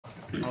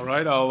All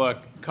right, I'll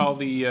call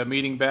the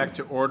meeting back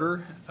to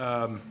order.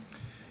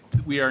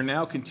 We are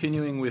now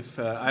continuing with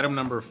item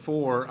number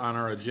 4 on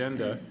our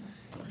agenda,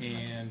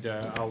 and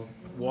I'll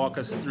walk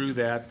us through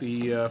that.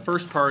 The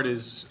first part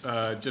is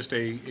just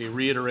a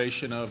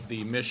reiteration of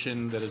the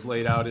mission that is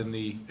laid out in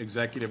the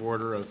executive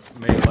order of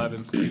May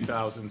 11th,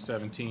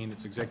 2017.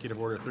 It's Executive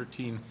Order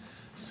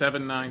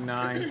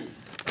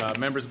 13799.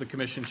 Members of the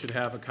commission should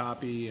have a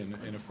copy,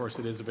 and of course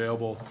it is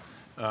available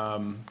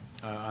on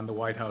the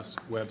White House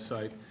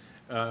website.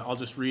 I'll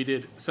just read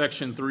it.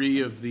 Section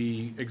 3 of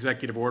the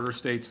executive order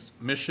states,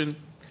 mission: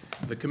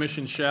 the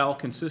commission shall,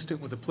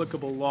 consistent with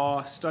applicable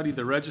law, study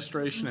the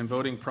registration and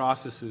voting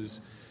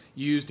processes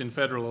used in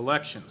federal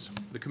elections.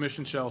 The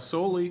commission shall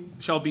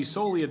be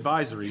solely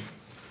advisory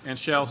and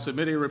shall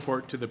submit a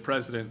report to the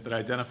president that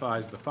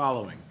identifies the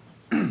following.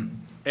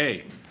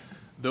 A,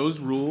 those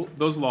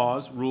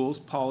laws, rules,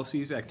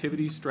 policies,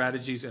 activities,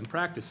 strategies, and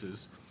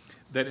practices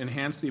that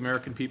enhance the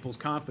American people's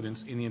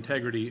confidence in the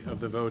integrity of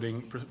the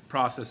voting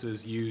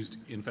processes used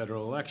in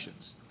federal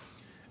elections.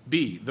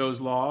 B, those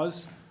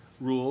laws,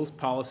 rules,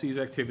 policies,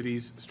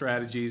 activities,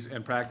 strategies,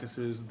 and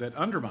practices that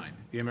undermine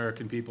the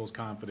American people's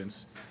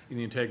confidence in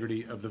the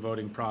integrity of the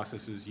voting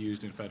processes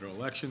used in federal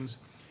elections.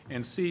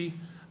 And C,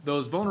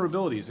 those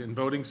vulnerabilities in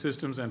voting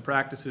systems and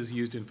practices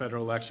used in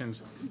federal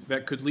elections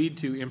that could lead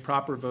to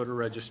improper voter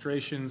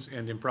registrations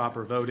and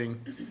improper voting,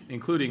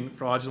 including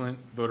fraudulent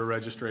voter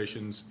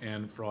registrations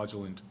and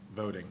fraudulent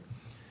voting.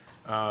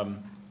 Are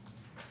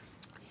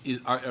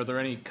there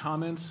any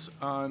comments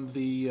on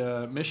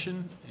the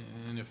mission?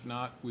 And if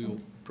not, we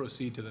will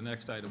proceed to the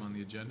next item on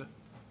the agenda.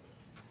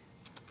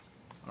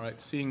 All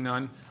right, seeing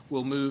none,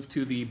 we'll move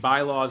to the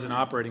bylaws and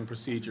operating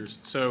procedures.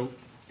 So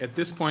at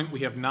this point,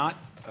 we have not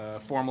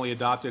formally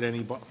adopted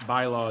any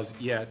bylaws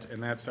yet,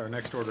 and that's our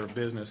next order of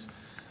business.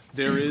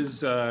 There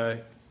is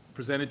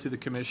presented to the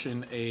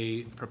commission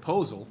a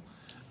proposal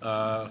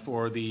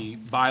for the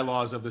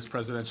bylaws of this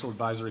Presidential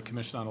Advisory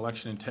Commission on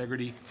Election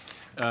Integrity.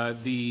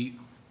 The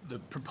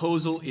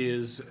proposal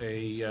is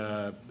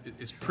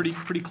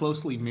pretty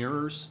closely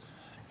mirrors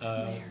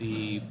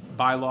the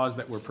bylaws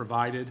that were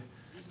provided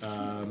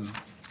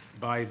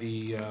by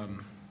the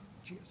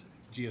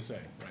GSA.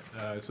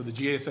 Right. So the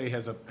GSA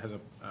has a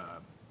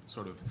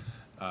sort of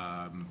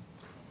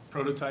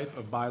prototype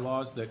of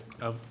bylaws that,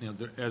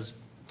 as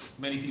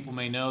many people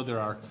may know, there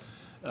are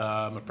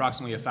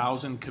approximately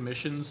 1,000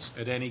 commissions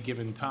at any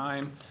given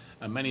time.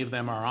 Many of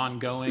them are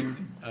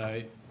ongoing.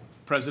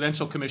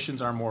 Presidential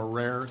commissions are more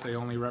rare. They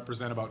only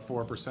represent about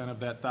 4% of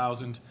that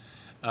 1,000.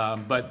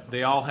 But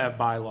they all have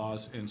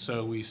bylaws, and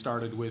so we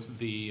started with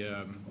the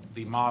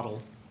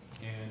model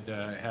and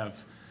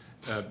have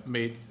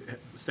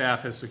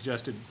staff has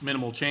suggested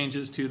minimal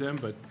changes to them,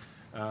 but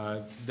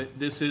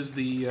this is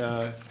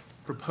the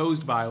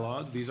proposed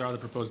bylaws. These are the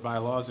proposed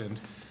bylaws, and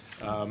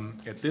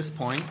at this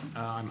point,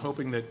 I'm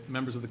hoping that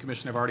members of the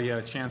commission have already had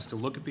a chance to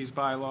look at these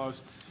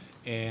bylaws,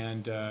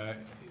 and the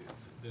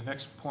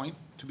next point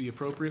to be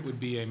appropriate would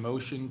be a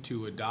motion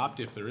to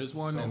adopt, if there is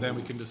one, and then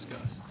we can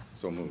discuss.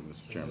 So moved,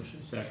 Mr. Chairman.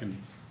 Second.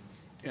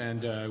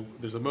 And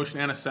there's a motion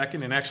and a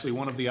second, and actually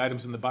one of the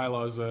items in the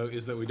bylaws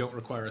is that we don't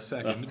require a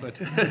second,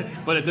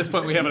 but at this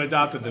point we haven't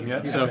adopted them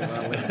yet. So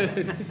Mr.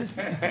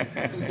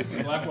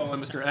 Blackwell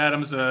and Mr.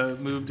 Adams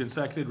moved and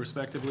seconded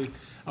respectively.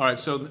 All right,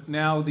 so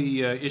now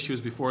the issue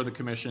is before the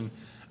commission.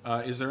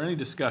 Is there any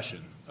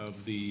discussion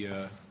of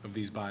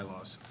these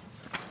bylaws?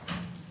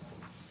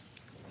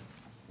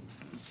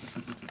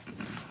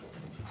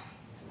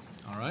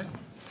 All right,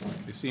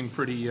 they seem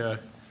pretty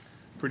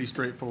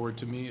straightforward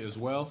to me as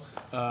well.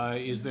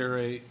 Is there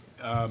a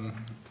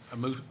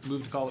move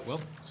to call it? Well,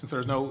 since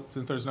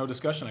there's no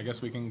discussion, I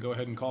guess we can go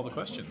ahead and call the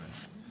question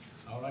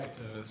then. All right.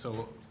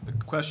 So the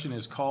question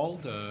is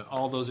called.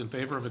 All those in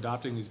favor of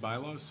adopting these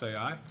bylaws, say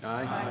aye.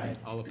 Aye. Aye.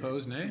 All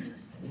opposed, nay.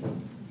 All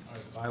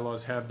right, the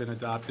bylaws have been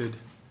adopted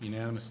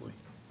unanimously.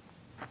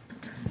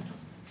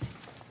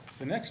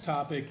 The next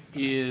topic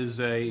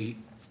is a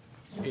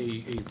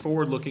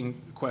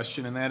forward-looking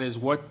question, and that is,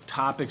 what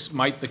topics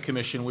might the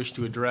commission wish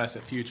to address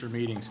at future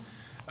meetings?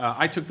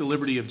 I took the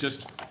liberty of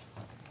just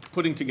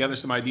putting together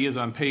some ideas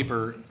on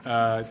paper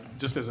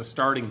just as a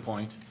starting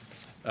point,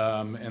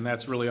 and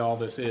that's really all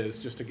this is,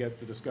 just to get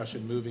the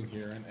discussion moving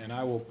here. And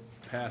I will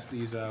pass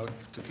these out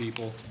to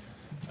people,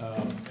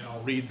 and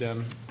I'll read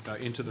them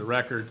into the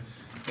record.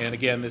 And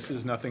again, this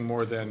is nothing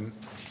more than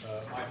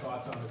my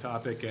thoughts on the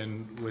topic,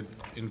 and would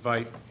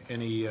invite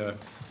any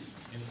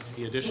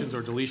additions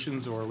or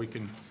deletions, or we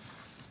can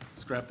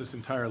scrap this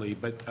entirely.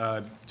 But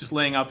just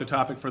laying out the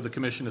topic for the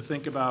commission to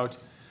think about.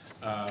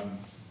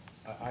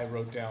 I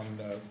wrote down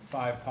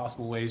 5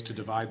 possible ways to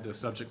divide the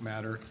subject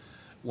matter.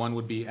 One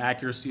would be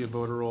accuracy of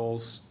voter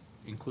rolls,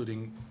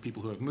 including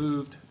people who have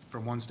moved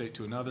from one state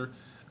to another,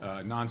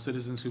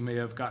 non-citizens who may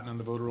have gotten on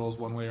the voter rolls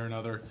one way or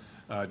another,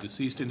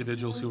 deceased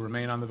individuals who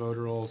remain on the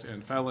voter rolls,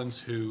 and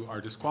felons who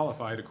are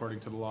disqualified according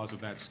to the laws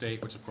of that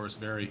state, which of course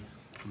vary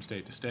from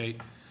state to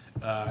state.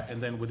 And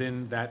then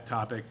within that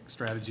topic,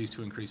 strategies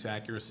to increase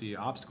accuracy,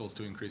 obstacles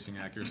to increasing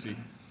accuracy.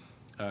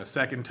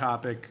 Second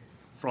topic,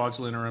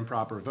 fraudulent or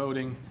improper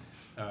voting,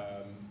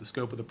 the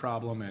scope of the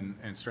problem,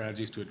 and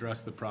strategies to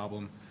address the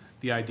problem.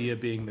 The idea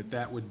being that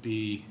that would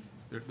be,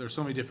 there's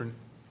so many different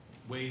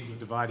ways of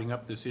dividing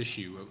up this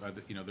issue.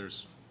 You know,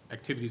 there's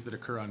activities that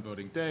occur on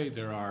voting day.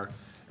 There are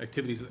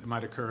activities that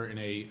might occur in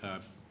a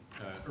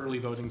early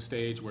voting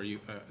stage where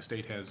a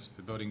state has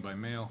voting by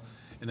mail.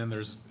 And then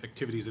there's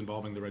activities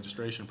involving the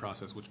registration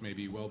process, which may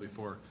be well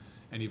before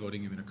any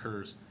voting even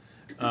occurs.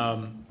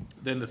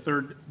 Then the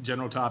third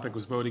general topic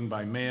was voting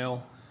by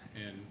mail,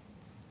 and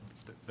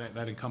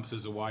that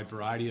encompasses a wide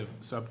variety of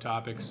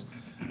subtopics,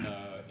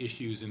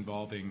 issues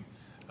involving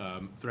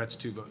threats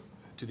to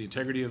the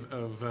integrity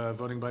of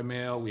voting by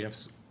mail. We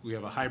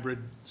have a hybrid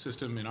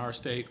system in our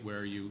state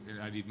where and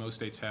indeed most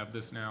states have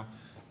this now,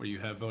 where you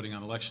have voting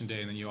on election day,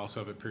 and then you also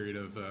have a period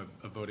of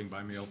voting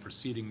by mail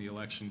preceding the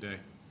election day.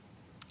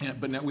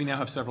 But we now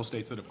have several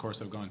states that, of course,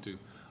 have gone to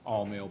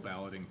all mail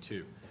balloting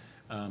too.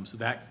 So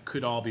that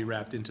could all be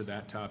wrapped into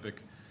that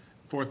topic.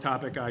 Fourth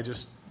topic I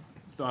just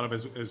thought of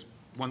as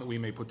one that we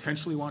may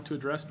potentially want to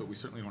address, but we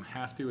certainly don't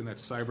have to, and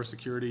that's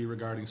cybersecurity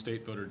regarding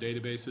state voter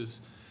databases.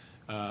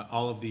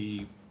 All of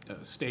the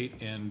state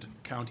and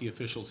county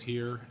officials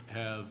here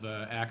have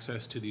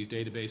access to these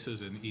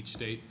databases, and each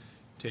state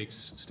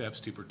takes steps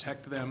to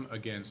protect them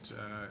against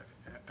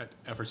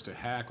efforts to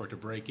hack or to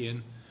break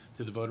in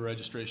to the voter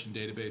registration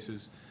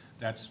databases.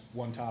 That's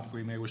one topic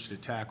we may wish to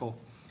tackle.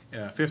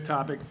 Fifth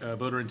topic,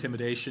 voter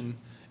intimidation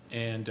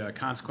and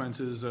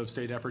consequences of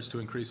state efforts to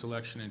increase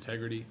election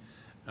integrity.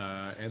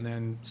 And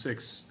then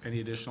 6, any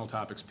additional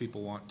topics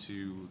people want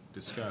to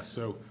discuss.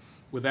 So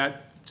with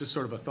that, just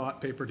sort of a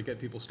thought paper to get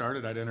people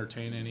started, I'd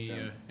entertain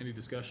any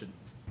discussion.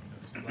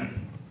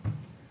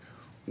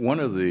 One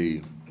of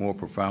the more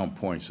profound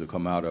points that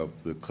come out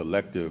of the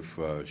collective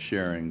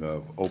sharing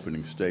of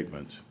opening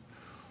statements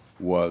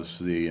was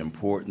the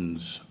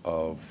importance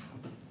of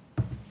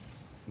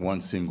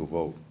one single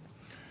vote.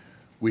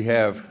 We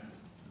have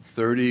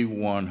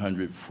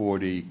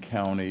 3,140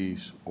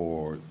 counties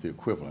or the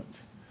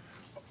equivalent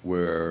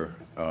where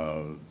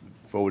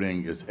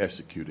voting is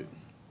executed.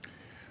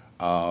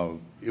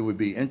 It would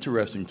be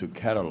interesting to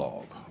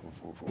catalog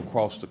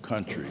across the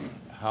country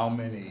how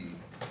many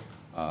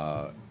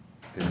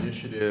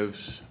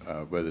initiatives,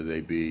 whether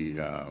they be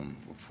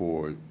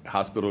for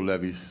hospital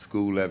levies,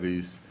 school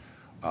levies,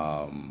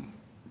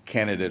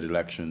 candidate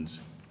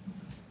elections,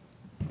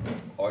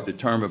 are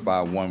determined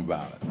by one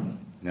ballot.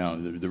 Now,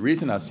 the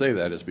reason I say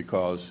that is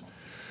because,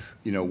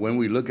 you know, when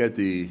we look at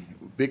the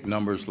big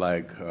numbers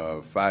like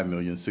 5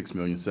 million, 6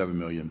 million, 7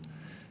 million,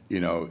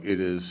 you know, it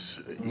is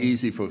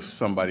easy for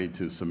somebody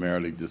to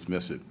summarily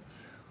dismiss it.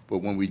 But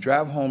when we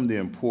drive home the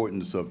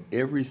importance of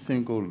every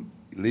single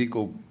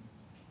legal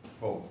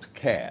vote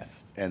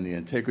cast and the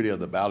integrity of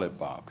the ballot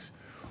box,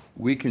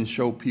 we can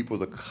show people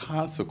the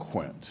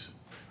consequence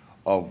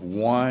of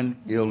one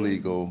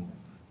illegal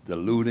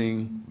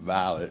diluting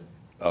ballot,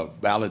 a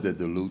ballot that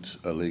dilutes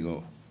a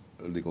legal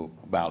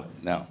ballot.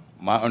 Now,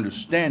 my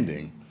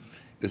understanding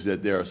is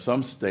that there are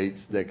some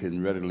states that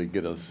can readily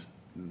get us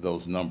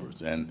those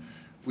numbers, and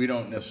we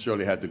don't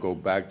necessarily have to go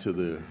back to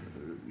the,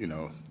 you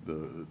know,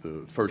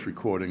 the first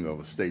recording of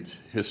a state's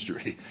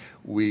history.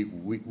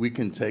 We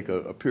can take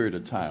a period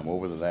of time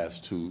over the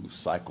last 2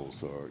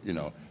 cycles, or, you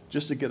know,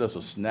 just to get us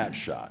a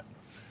snapshot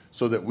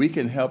so that we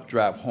can help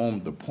drive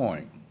home the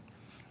point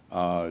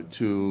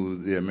to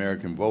the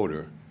American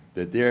voter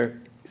that their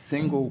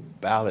single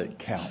ballot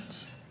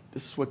counts.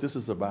 This is what this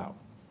is about.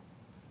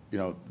 You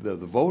know, the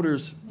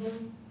voter's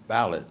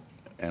ballot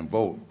and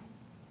vote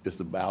is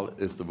the ballot,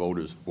 is the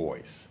voter's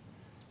voice.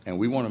 And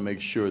we want to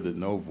make sure that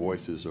no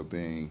voices are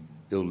being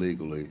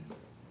illegally,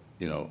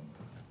 you know,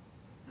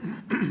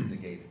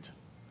 negated.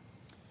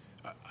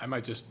 I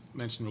might just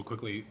mention real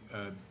quickly,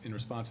 in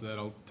response to that,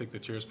 I'll take the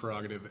chair's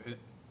prerogative.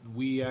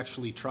 We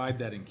actually tried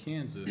that in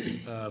Kansas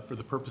for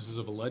the purposes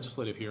of a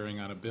legislative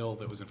hearing on a bill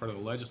that was in front of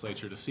the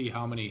legislature to see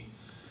how many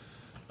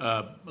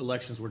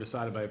elections were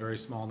decided by a very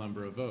small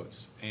number of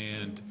votes.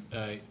 And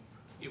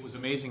it was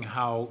amazing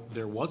how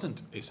there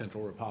wasn't a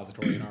central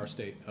repository in our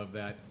state of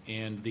that.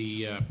 And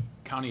the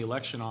county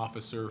election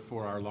officer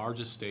for our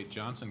largest state,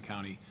 Johnson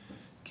County,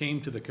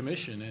 came to the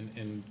commission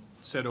and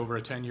said over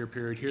a 10-year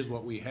period, here's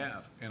what we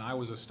have. And I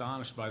was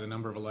astonished by the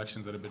number of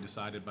elections that have been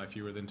decided by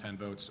fewer than 10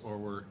 votes or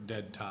were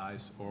dead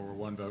ties or were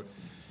 1 vote.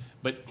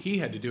 But he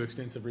had to do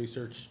extensive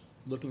research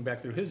looking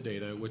back through his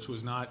data, which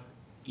was not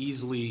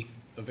easily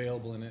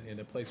available in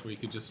a place where you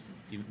could just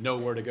know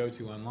where to go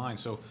to online.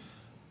 So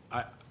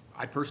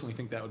I personally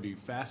think that would be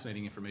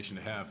fascinating information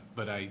to have,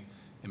 but I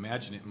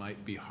imagine it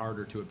might be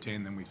harder to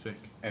obtain than we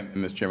think. And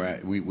Mr.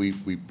 Chairman,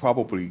 we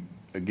probably,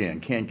 again,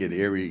 can't get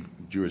every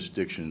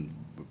jurisdiction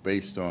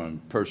based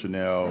on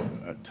personnel,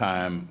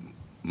 time,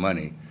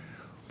 money,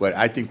 but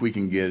I think we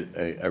can get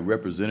a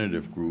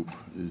representative group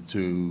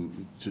to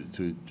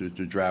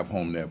drive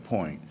home that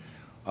point.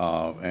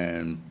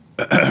 And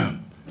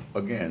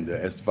again,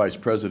 as the Vice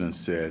President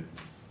said,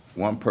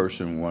 one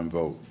person, one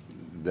vote.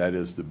 That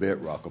is the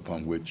bedrock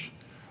upon which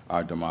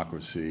our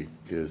democracy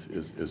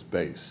is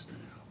based.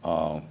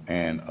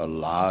 and a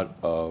lot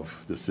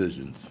of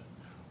decisions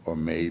are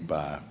made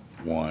by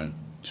 1,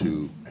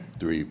 2,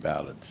 3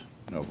 ballots,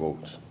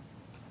 votes.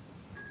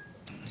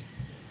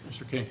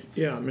 Mr. King?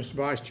 Yeah, Mr.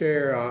 Vice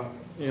Chair,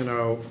 you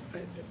know,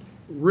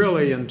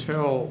 really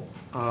until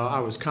I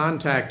was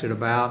contacted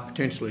about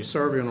potentially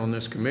serving on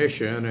this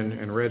commission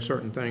and read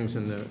certain things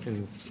in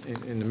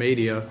the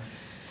media,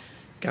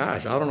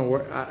 gosh, I don't know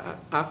where,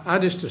 I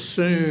just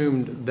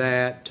assumed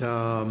that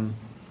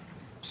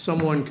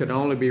someone could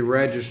only be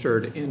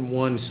registered in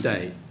one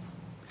state.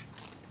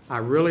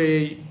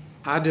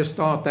 I just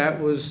thought that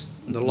was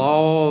the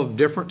law of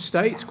different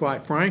states,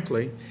 quite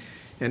frankly.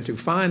 And to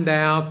find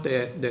out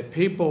that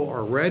people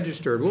are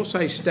registered, we'll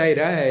say state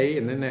A,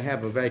 and then they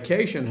have a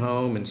vacation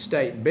home in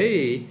state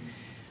B,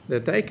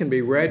 that they can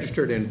be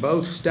registered in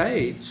both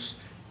states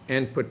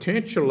and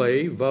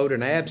potentially vote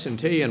an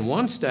absentee in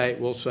one state,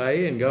 we'll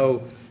say, and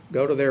go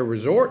to their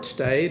resort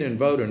state and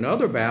vote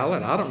another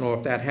ballot. I don't know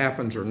if that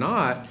happens or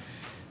not,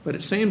 but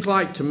it seems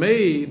like to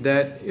me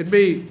that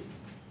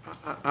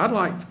I'd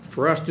like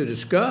for us to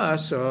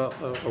discuss a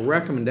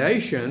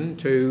recommendation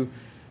to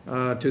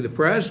the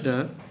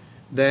president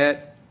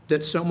that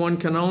someone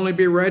can only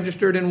be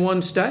registered in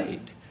one state.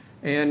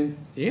 And,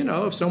 you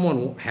know, if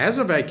someone has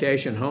a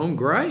vacation home,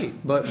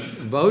 great, but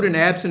vote an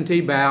absentee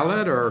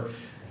ballot or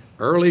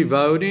early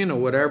voting or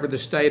whatever the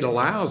state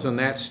allows in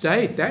that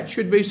state, that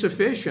should be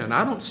sufficient.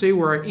 I don't see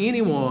where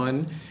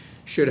anyone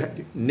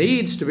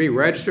needs to be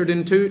registered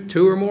in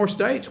two or more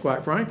states,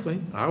 quite frankly.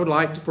 I would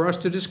like for us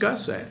to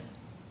discuss that.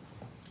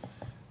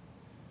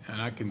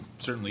 And I can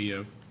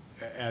certainly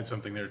add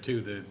something there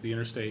too. The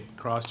interstate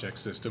cross-check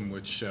system,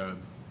 which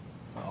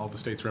all the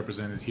states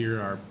represented here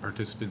are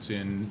participants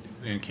in,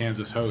 and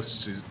Kansas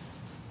hosts,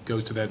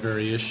 goes to that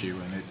very issue.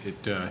 And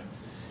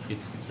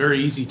it's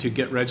very easy to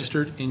get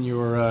registered in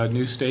your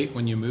new state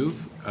when you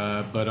move,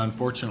 but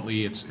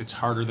unfortunately it's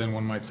harder than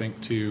one might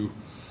think to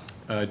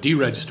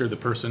deregister the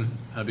person,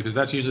 because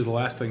that's usually the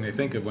last thing they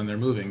think of when they're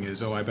moving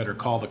is, oh, I better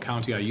call the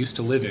county I used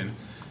to live in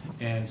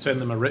and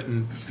send them a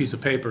written piece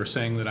of paper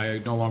saying that I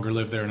no longer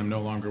live there and I'm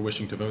no longer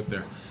wishing to vote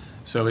there.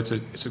 So it's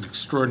an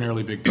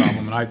extraordinarily big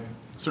problem, and I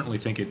certainly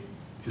think it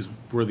is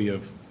worthy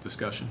of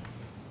discussion.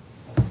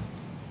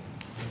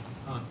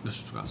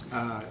 Mr.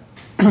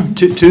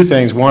 Spakovsky. Two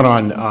things. One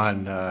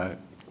on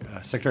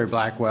Secretary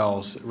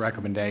Blackwell's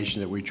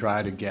recommendation that we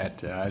try to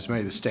get as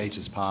many of the states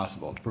as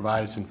possible to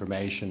provide us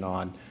information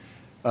on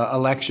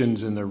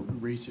elections in the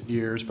recent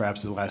years,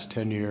 perhaps the last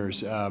 10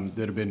 years, that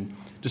have been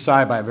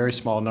decided by a very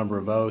small number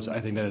of votes. I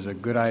think that is a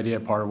good idea.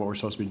 Part of what we're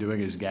supposed to be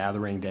doing is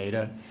gathering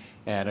data.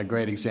 And a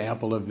great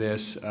example of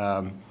this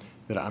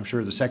that I'm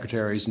sure the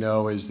secretaries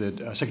know is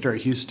that Secretary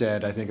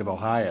Husted, I think of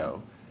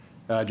Ohio,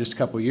 just a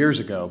couple of years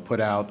ago,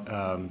 put out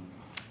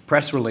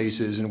press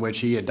releases in which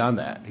he had done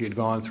that. He had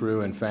gone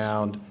through and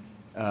found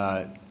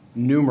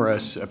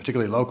numerous,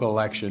 particularly local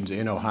elections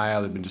in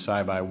Ohio that had been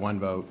decided by one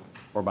vote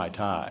or by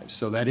ties.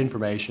 So that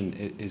information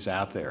is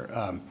out there.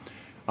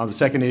 On the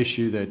second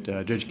issue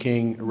that Judge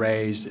King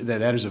raised,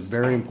 that is a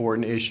very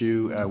important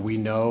issue. We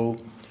know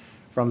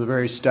from the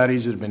various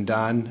studies that have been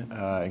done,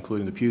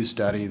 including the Pew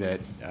study, that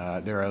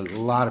there are a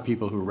lot of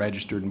people who are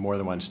registered in more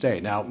than one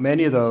state. Now,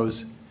 many of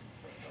those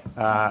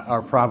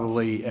are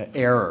probably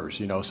errors.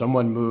 You know,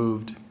 someone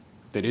moved,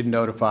 they didn't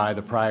notify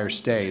the prior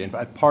state.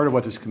 And part of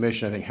what this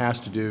commission, I think, has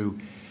to do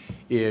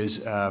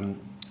is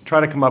try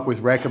to come up with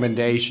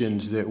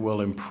recommendations that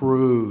will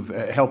improve,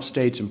 help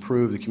states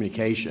improve the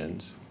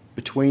communications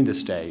between the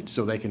states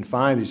so they can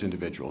find these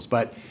individuals.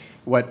 But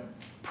what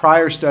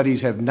prior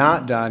studies have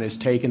not done is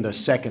taken the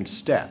second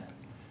step.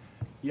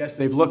 Yes,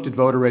 they've looked at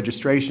voter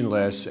registration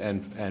lists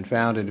and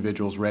found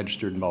individuals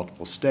registered in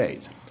multiple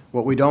states.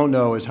 What we don't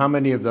know is how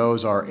many of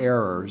those are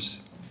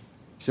errors,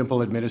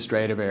 simple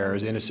administrative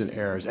errors, innocent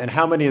errors, and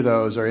how many of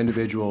those are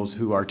individuals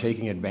who are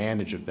taking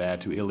advantage of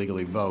that to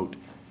illegally vote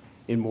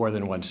in more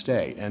than one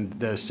state. And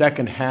the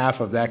second half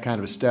of that kind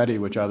of a study,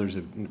 which others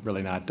have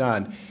really not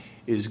done,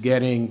 is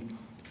getting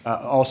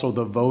also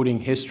the voting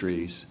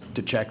histories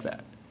to check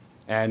that.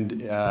 And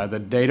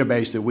the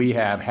database that we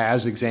have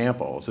has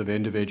examples of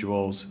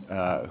individuals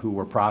who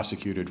were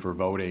prosecuted for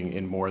voting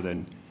in more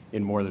than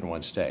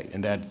one state.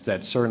 And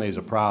that certainly is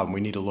a problem.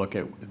 We need to look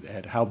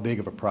at how big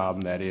of a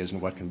problem that is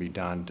and what can be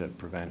done to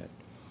prevent it.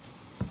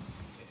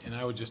 And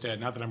I would just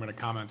add, not that I'm going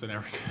to comment on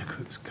every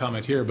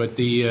comment here, but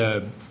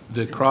the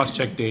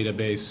cross-check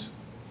database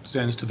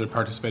sends to the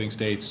participating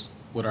states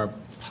what are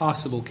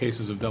possible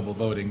cases of double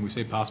voting. We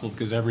say possible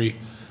because every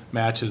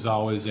match is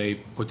always a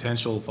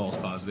potential false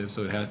positive,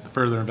 so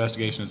further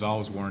investigation is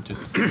always warranted.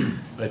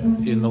 But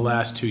in the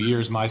last 2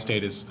 years, my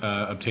state has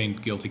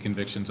obtained guilty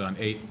convictions on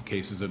 8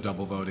 cases of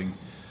double voting.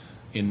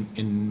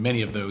 In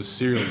many of those,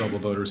 serial double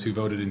voters who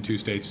voted in 2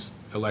 states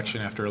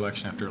election after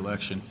election after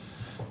election.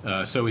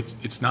 So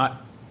it's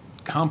not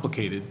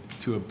complicated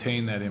to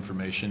obtain that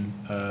information.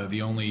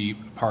 The only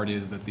part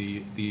is that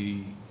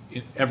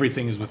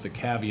everything is with the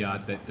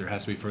caveat that there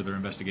has to be further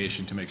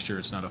investigation to make sure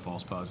it's not a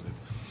false positive.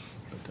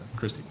 But,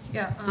 Christy.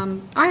 Yeah,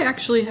 I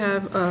actually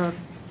have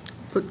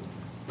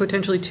put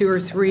potentially 2 or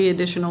 3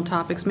 additional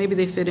topics. Maybe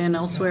they fit in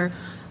elsewhere.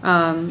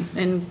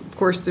 And of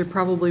course, there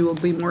probably will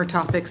be more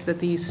topics that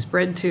these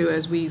spread to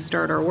as we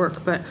start our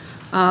work. But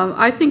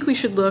I think we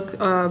should look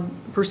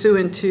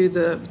pursuant to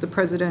the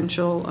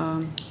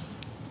presidential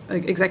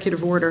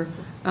executive order,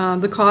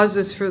 the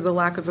causes for the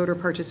lack of voter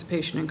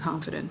participation and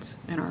confidence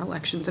in our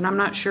elections. And I'm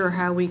not sure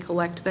how we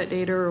collect that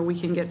data, or we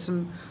can get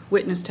some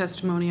witness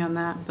testimony on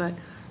that. But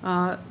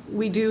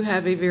we do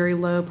have a very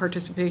low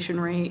participation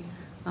rate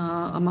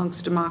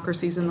amongst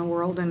democracies in the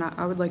world, and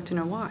I would like to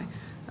know why.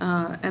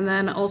 And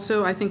then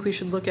also, I think we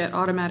should look at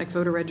automatic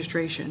voter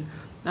registration.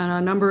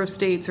 A number of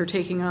states are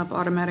taking up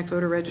automatic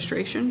voter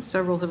registration.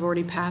 Several have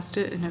already passed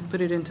it and have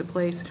put it into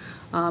place.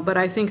 But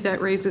I think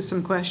that raises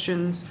some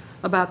questions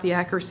about the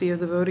accuracy of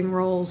the voting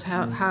rolls,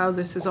 how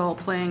this is all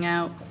playing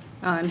out,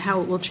 and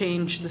how it will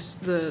change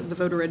the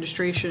voter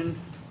registration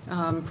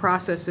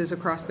processes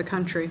across the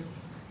country.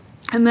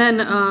 And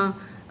then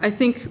I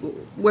think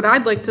what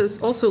I'd like to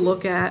also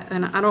look at,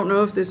 and I don't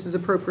know if this is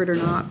appropriate or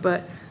not,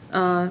 but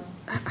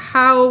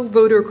how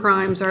voter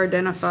crimes are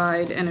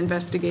identified and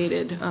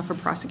investigated for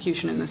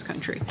prosecution in this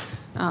country.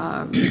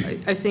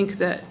 I think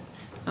that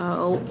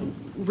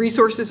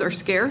resources are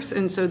scarce,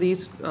 and so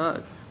these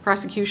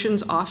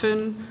prosecutions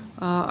often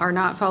are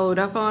not followed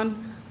up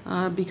on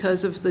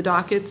because of the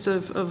dockets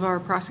of our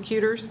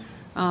prosecutors.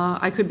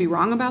 I could be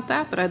wrong about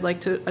that, but I'd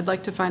like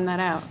to find that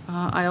out.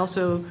 I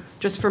also,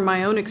 just from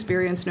my own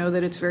experience, know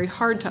that it's very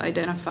hard to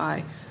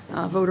identify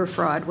voter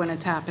fraud when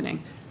it's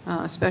happening.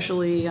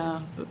 Especially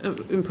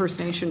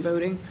impersonation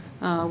voting,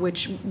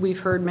 which we've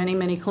heard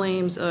many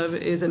claims of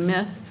is a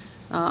myth.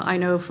 I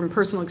know from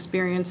personal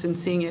experience and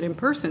seeing it in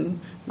person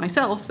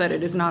myself that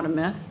it is not a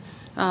myth.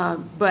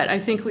 But I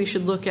think we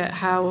should look at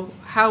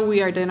how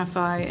we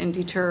identify and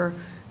deter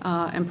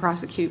and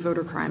prosecute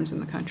voter crimes in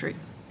the country.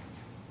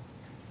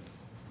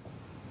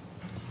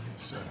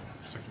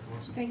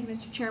 Thank you,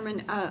 Mr.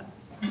 Chairman.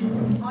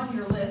 On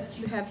your list,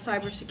 you have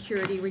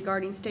cybersecurity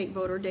regarding state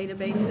voter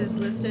databases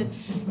listed.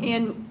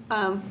 And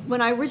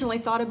when I originally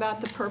thought about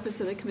the purpose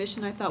of the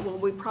commission, I thought, well,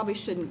 we probably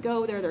shouldn't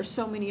go there. There's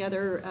so many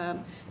other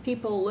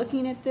people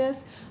looking at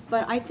this.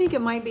 But I think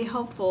it might be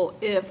helpful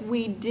if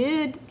we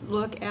did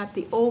look at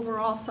the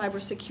overall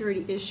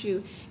cybersecurity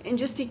issue and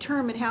just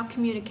determine how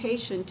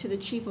communication to the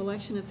chief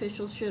election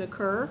officials should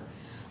occur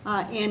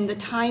and the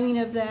timing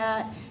of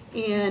that,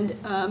 and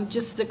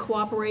just the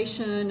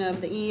cooperation of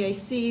the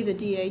EAC, the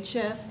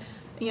DHS.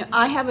 You know,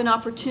 I have an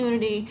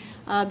opportunity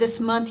this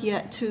month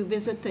yet to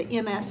visit the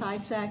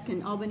MS-ISAC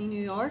in Albany,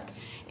 New York,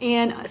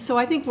 and so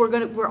I think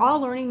we're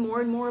all learning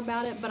more and more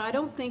about it. But I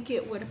don't think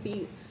it would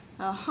be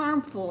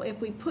harmful if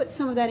we put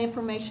some of that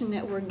information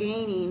that we're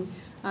gaining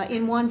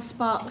in one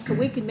spot, so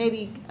we could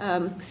maybe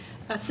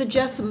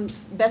suggest some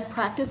best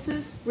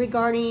practices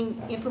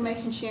regarding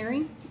information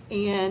sharing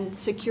and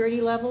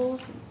security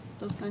levels,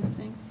 those kinds of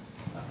things.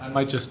 I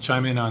might just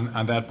chime in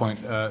on that point,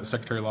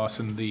 Secretary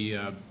Lawson.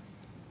 The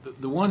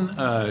one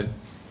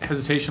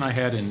hesitation I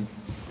had in,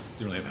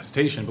 didn't really have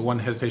hesitation, but one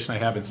hesitation I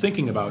have in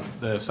thinking about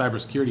the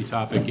cybersecurity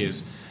topic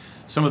is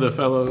some of the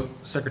fellow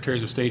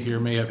secretaries of state here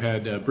may have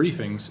had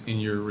briefings in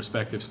your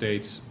respective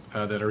states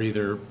that are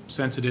either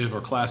sensitive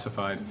or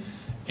classified,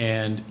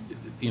 and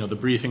the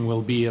briefing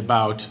will be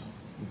about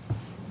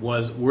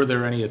were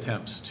there any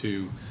attempts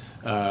to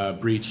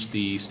breach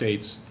the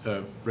state's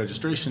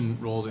registration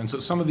rules, and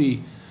so some of the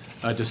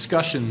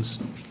discussions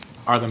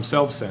are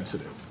themselves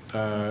sensitive.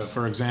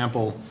 For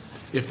example,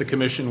 if the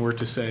commission were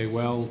to say,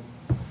 well,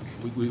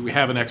 we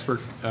have an expert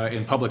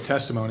in public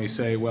testimony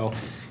say, well,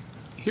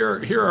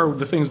 here are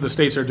the things the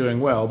states are doing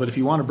well, but if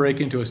you want to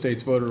break into a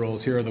state's voter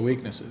rolls, here are the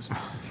weaknesses.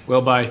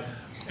 Well,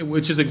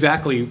 which is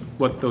exactly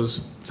what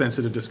those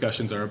sensitive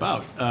discussions are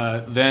about.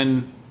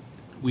 Then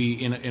we,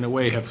 in a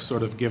way, have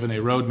sort of given a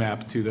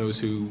roadmap to those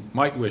who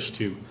might wish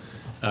to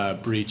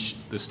breach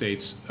the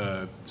state's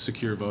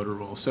secure voter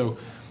rolls. So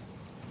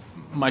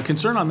my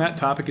concern on that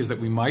topic is that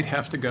we might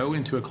have to go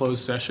into a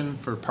closed session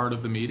for part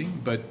of the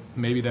meeting, but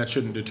maybe that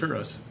shouldn't deter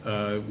us.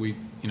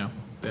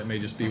 That may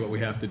just be what we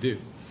have to do.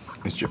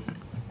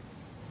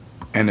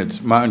 And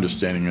it's my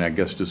understanding, and I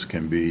guess this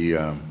can be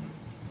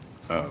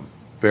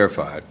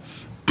verified,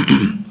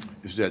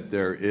 is that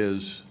there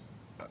is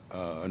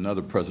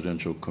another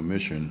presidential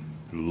commission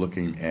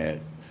looking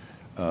at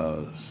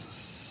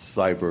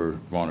cyber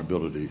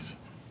vulnerabilities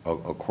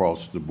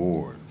across the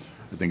board.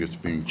 I think it's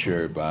being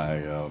chaired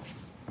by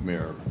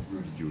Mayor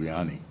Rudy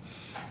Giuliani.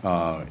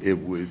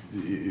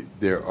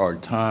 There are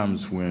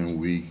times when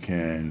we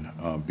can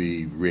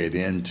be read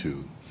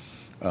into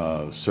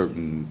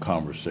certain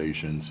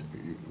conversations,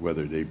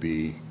 whether they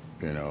be,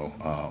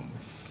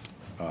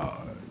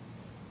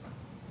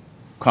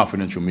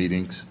 confidential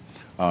meetings,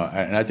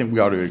 and I think we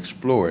ought to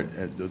explore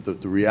it.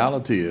 The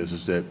reality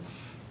is that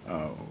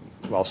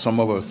while some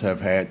of us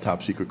have had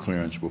top secret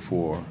clearance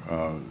before,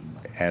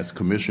 as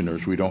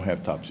commissioners, we don't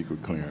have top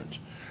secret clearance.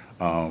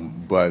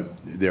 But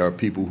there are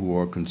people who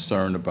are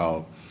concerned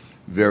about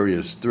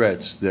various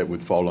threats that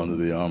would fall under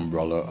the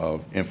umbrella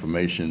of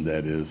information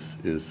that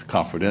is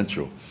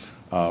confidential.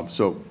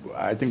 So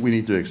I think we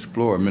need to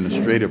explore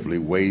administratively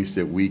ways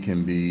that we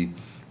can be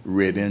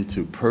read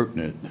into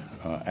pertinent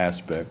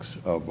aspects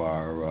of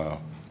our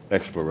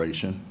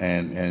exploration.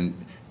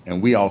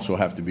 And we also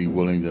have to be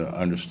willing to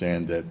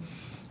understand that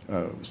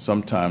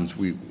sometimes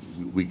we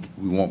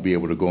won't be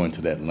able to go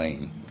into that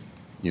lane,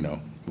 you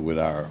know, with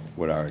our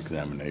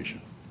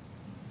examination.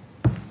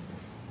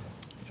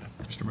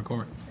 Mr.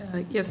 McCormick.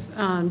 Yes,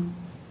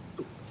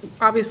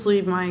 obviously,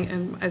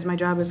 as my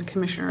job as a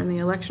commissioner in the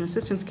Election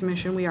Assistance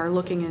Commission, we are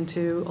looking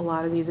into a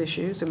lot of these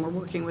issues, and we're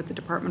working with the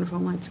Department of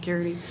Homeland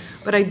Security.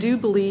 But I do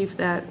believe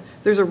that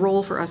there's a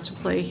role for us to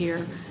play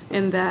here,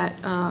 in that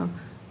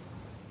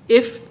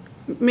if,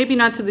 maybe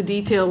not to the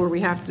detail where we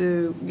have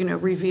to, you know,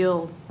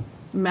 reveal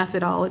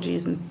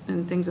methodologies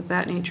and things of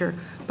that nature,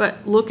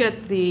 but look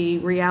at the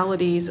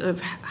realities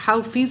of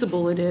how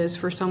feasible it is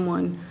for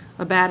someone,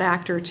 a bad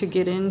actor, to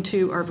get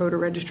into our voter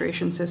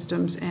registration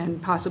systems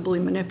and possibly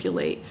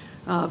manipulate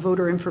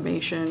voter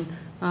information.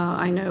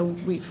 I know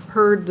we've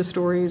heard the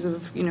stories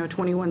of, you know,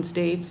 21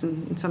 states,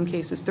 and in some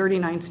cases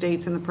 39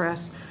 states in the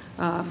press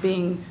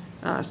being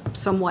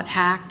somewhat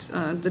hacked.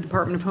 The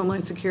Department of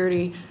Homeland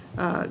Security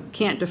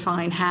can't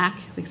define hack.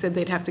 They said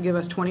they'd have to give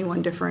us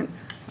 21 different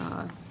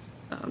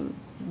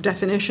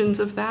definitions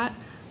of that.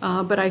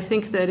 But I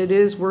think that it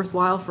is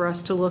worthwhile for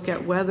us to look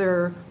at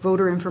whether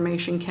voter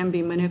information can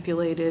be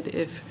manipulated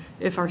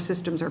if our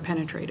systems are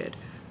penetrated.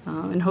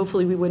 And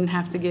hopefully we wouldn't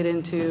have to get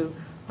into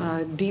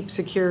deep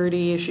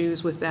security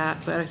issues with that,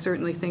 but I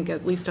certainly think,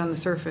 at least on the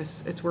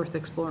surface, it's worth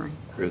exploring.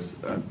 Kris,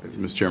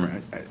 Mr.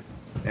 Chairman,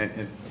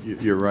 and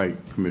you're right,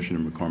 Commissioner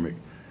McCormick.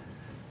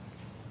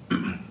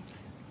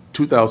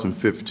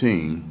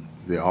 2015,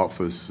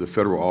 the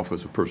Federal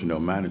Office of Personnel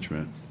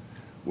Management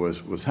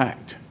was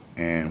hacked.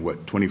 And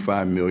what,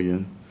 25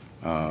 million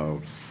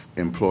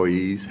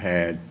employees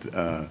had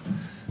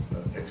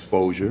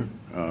exposure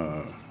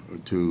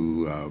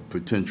to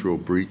potential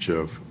breach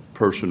of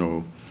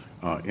personal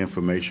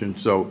information.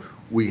 So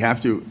we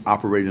have to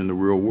operate in the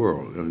real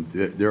world.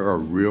 There are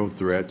real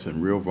threats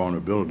and real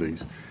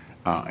vulnerabilities,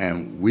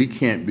 and we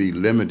can't be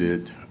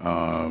limited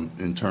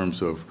in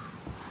terms of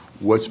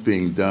what's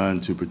being done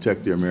to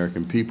protect the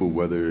American people,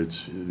 whether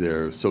it's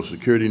their Social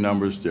Security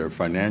numbers, their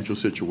financial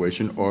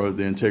situation, or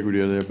the integrity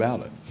of their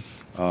ballot.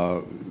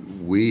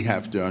 We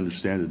have to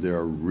understand that there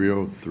are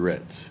real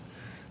threats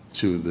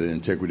to the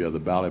integrity of the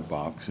ballot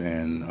box,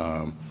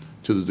 and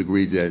to the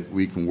degree that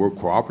we can work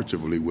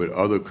cooperatively with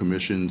other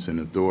commissions and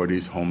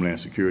authorities, Homeland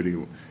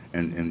Security,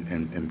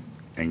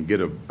 and get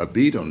a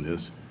beat on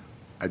this,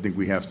 I think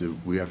we have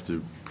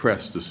to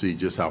press to see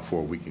just how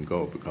far we can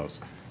go, because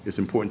it's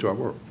important to our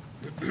work.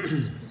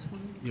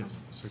 Yes,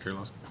 Secretary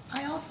Lawson.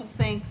 I also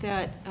think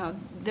that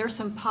there's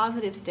some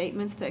positive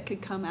statements that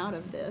could come out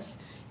of this,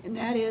 and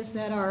that is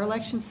that our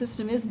election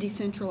system is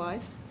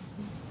decentralized.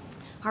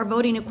 Our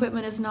voting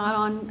equipment is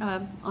not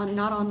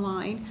not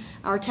online.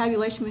 Our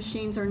tabulation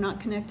machines are not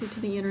connected to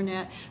the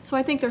internet. So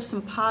I think there's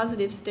some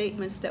positive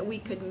statements that we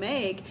could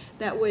make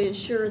that would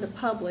ensure the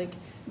public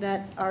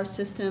that our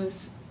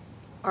systems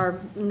are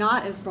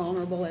not as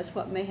vulnerable as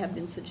what may have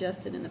been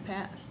suggested in the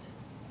past.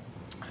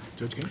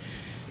 Judge King?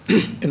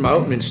 In my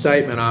opening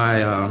statement,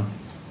 I,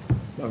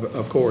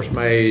 of course,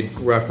 made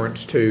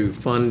reference to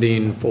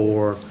funding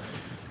for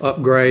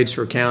upgrades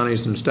for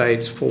counties and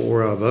states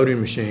for voting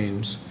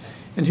machines.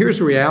 And here's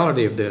the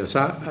reality of this.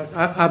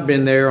 I've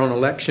been there on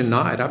election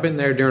night. I've been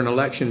there during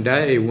election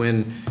day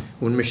when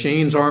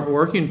machines aren't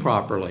working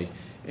properly,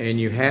 and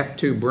you have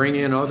to bring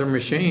in other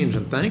machines.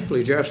 And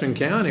thankfully, Jefferson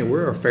County,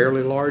 we're a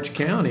fairly large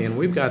county, and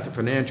we've got the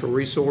financial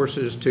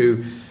resources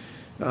to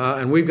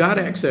and we've got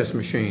access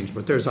machines,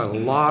 but there's a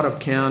lot of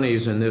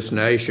counties in this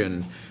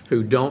nation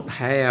who don't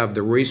have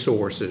the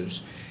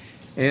resources.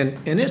 And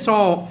it's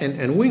all,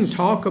 and we can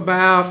talk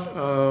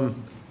about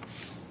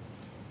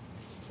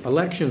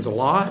elections a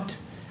lot,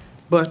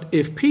 but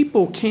if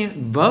people can't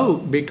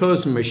vote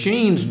because the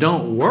machines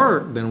don't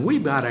work, then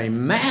we've got a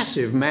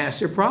massive,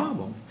 massive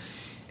problem.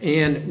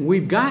 And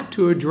we've got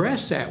to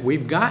address that.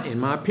 We've got,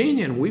 in my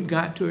opinion, we've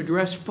got to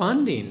address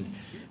funding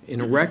in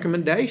a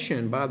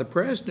recommendation by the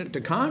President to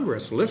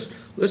Congress.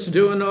 Let's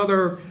do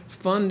another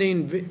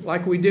funding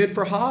like we did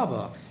for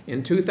HAVA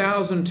in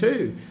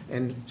 2002.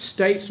 And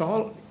states,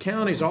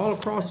 counties all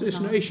across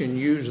this nation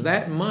use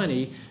that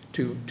money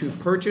to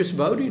purchase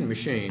voting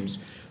machines.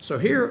 So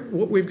here,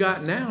 what we've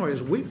got now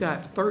is we've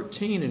got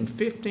 13 and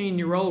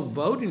 15-year-old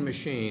voting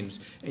machines,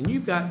 and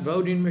you've got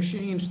voting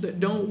machines that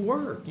don't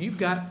work. You've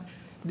got,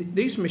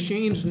 these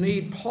machines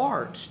need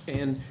parts,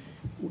 and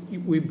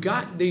we've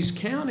got these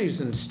counties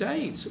and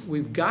states,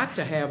 we've got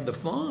to have the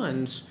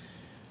funds.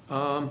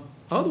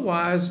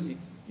 Otherwise,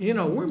 you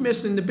know, we're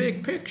missing the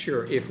big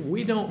picture if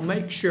we don't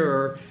make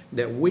sure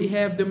that we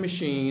have the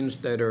machines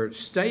that are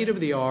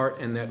state-of-the-art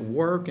and that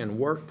work and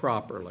work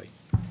properly.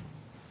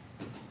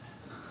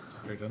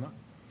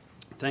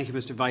 Thank you,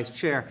 Mr. Vice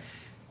Chair.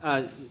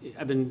 I've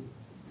been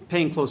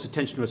paying close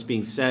attention to what's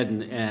being said,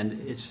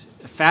 and it's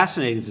a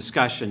fascinating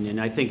discussion,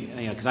 and I think, you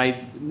know, because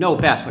I know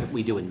best what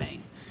we do in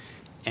Maine.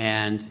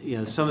 And, you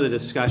know, some of the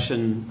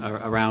discussion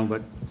around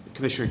what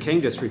Commissioner King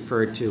just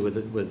referred to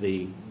with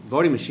the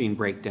voting machine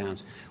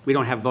breakdowns. We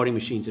don't have voting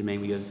machines in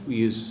Maine. We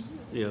use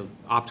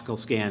optical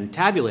scan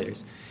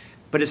tabulators.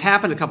 But it's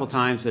happened a couple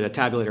times that a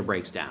tabulator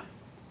breaks down.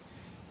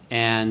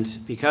 And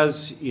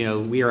because,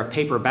 we are a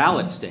paper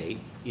ballot state,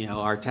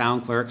 our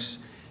town clerks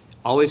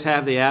always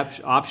have the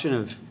option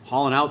of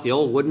hauling out the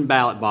old wooden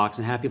ballot box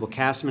and have people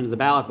cast them into the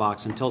ballot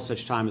box until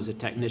such time as a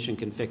technician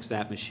can fix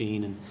that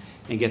machine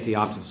and get the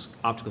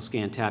optical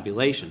scan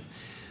tabulation.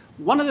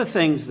 One of the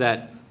things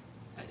that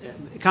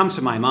comes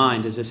to my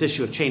mind is this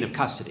issue of chain of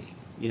custody,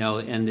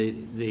 and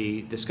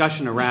the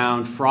discussion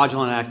around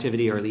fraudulent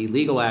activity or the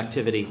illegal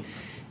activity.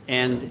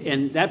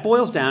 And that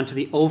boils down to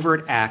the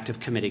overt act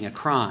of committing a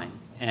crime.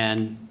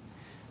 And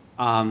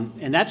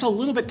that's a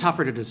little bit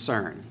tougher to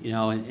discern,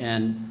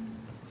 and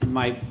in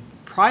my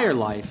prior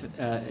life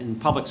in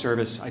public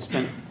service, I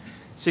spent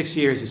 6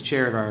 years as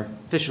chair of our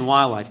Fish and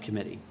Wildlife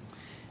Committee.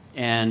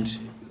 And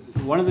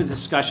one of the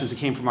discussions that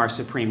came from our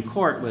Supreme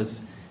Court was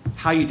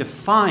how you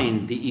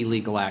define the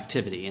illegal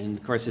activity. And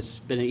of course, it's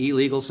been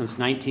illegal since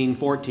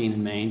 1914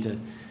 in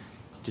Maine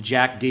to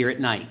jack deer at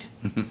night.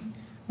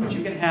 But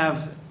you can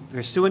have,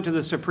 pursuant to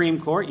the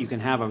Supreme Court, you can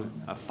have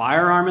a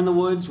firearm in the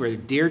woods where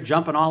deer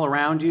jumping all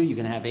around you. You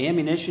can have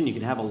ammunition, you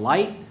can have a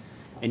light,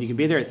 and you can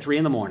be there at 3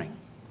 in the morning.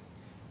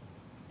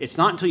 It's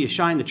not until you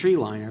shine the tree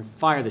line or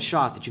fire the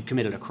shot that you've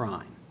committed a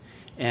crime.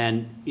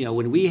 And,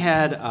 when we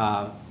had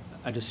a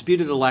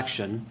disputed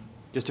election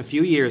just a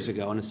few years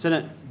ago in a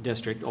Senate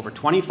district, over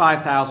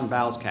 25,000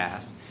 ballots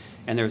cast,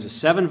 and there was a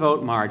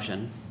 7-vote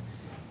margin,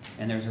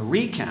 and there's a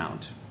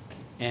recount,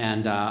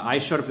 and I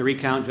showed up at the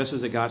recount just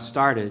as it got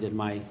started, and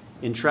my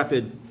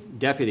intrepid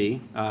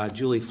deputy,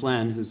 Julie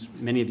Flynn, who's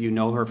many of you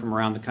know her from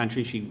around the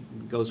country, she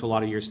goes to a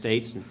lot of your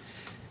states and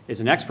is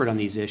an expert on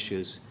these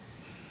issues.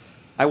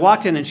 I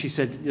walked in and she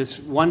said this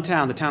one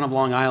town, the town of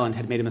Long Island,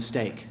 had made a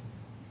mistake,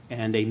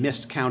 and they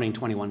missed counting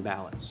 21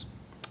 ballots.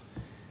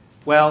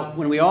 Well,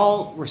 when we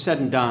all were said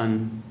and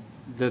done,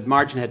 the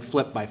margin had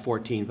flipped by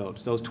 14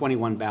 votes. Those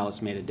 21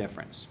 ballots made a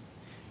difference.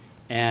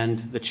 And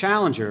the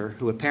challenger,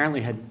 who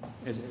apparently had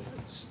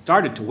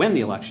started to win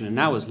the election and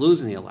now was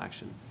losing the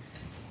election,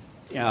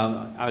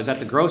 I was at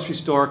the grocery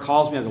store,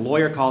 calls me up, the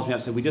lawyer calls me up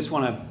and said, we just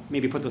want to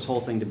maybe put this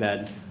whole thing to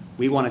bed.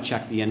 We want to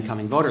check the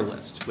incoming voter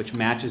list, which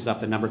matches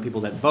up the number of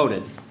people that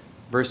voted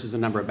versus the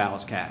number of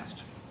ballots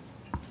cast.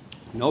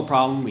 No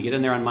problem. We get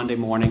in there on Monday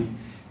morning,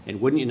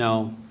 and wouldn't you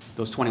know,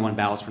 those 21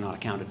 ballots were not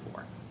accounted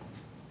for.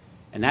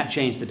 And that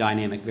changed the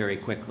dynamic very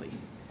quickly.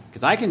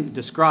 Because I can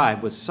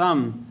describe with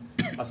some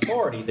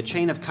authority the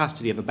chain of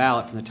custody of a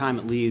ballot from the time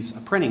it leaves a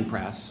printing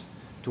press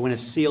to when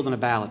it's sealed in a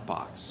ballot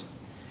box.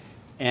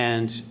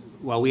 And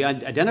while we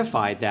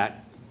identified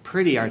that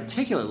pretty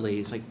articulately,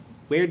 it's like,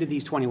 where did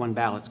these 21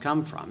 ballots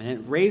come from? And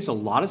it raised a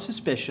lot of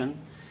suspicion.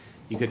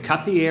 You could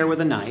cut the air with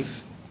a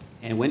knife,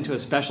 and went to a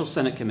special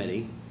Senate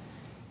committee.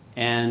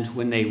 And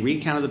when they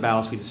recounted the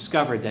ballots, we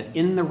discovered that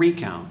in the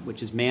recount,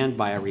 which is manned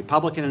by a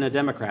Republican and a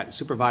Democrat and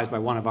supervised by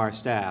one of our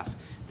staff,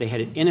 they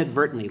had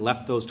inadvertently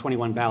left those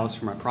 21 ballots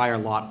from a prior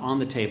lot on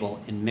the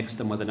table and mixed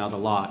them with another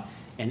lot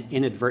and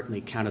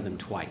inadvertently counted them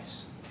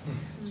twice.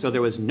 So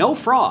there was no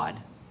fraud.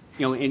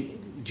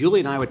 Julie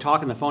and I would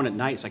talk on the phone at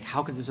night. It's like,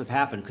 how could this have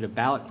happened? Could a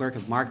ballot clerk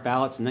have marked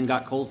ballots and then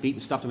got cold feet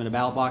and stuffed them in a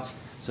ballot box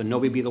so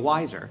nobody would be the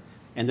wiser?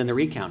 And then the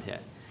recount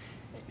hit.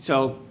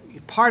 So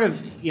part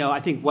of, I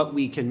think what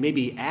we can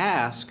maybe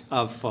ask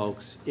of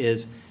folks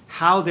is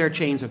how their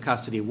chains of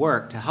custody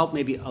work to help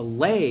maybe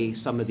allay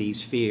some of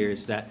these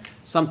fears that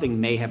something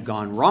may have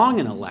gone wrong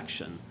in an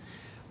election.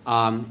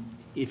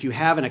 If you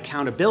have an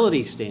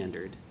accountability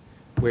standard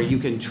where you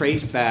can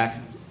trace back,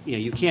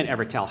 you can't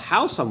ever tell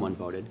how someone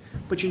voted,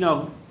 but you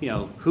know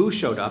who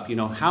showed up,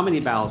 how many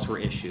ballots were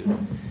issued.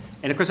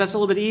 And of course, that's a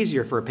little bit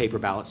easier for a paper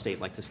ballot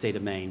state like the state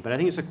of Maine, but I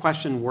think it's a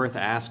question worth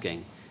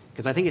asking,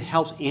 because I think it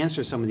helps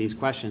answer some of these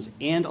questions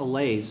and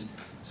allays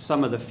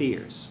some of the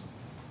fears.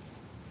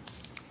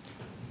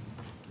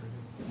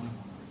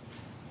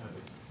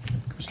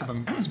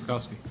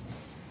 Spakovsky.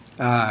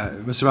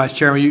 Mr. Vice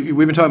Chairman,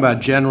 we've been talking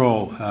about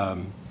general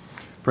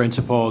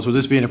principles. Would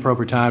this be an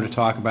appropriate time to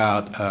talk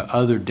about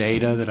other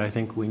data that I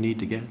think we need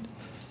to get?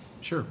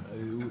 Sure.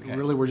 Okay.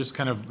 Really, we're just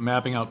kind of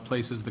mapping out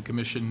places the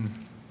commission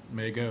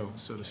may go,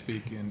 so to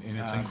speak, in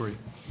its inquiry.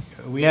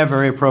 We have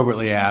very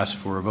appropriately asked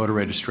for voter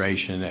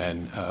registration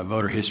and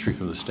voter history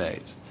from the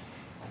states.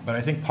 But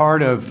I think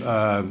part of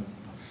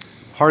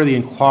the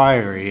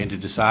inquiry into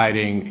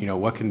deciding,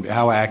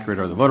 how accurate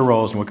are the voter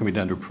rolls and what can be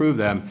done to improve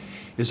them,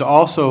 is to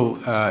also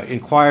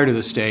inquire to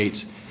the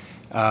states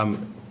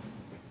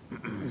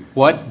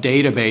what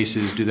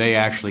databases do they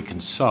actually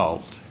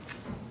consult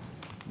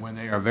when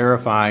they are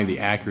verifying the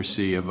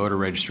accuracy of voter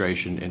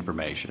registration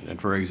information.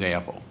 And for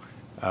example,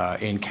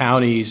 in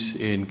counties,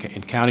 in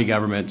county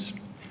governments,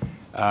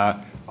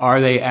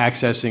 are they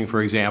accessing,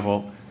 for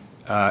example,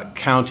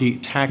 county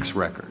tax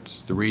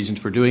records? The reason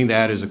for doing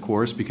that is, of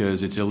course,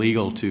 because it's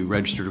illegal to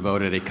register to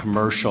vote at a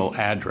commercial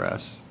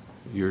address.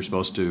 You're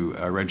supposed to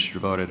register to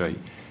vote at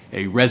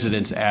a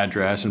residence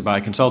address, and by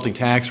consulting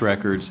tax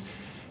records,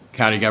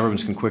 county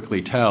governments can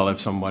quickly tell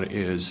if someone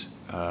is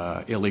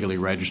illegally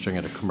registering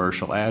at a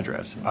commercial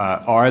address?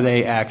 Are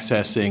they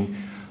accessing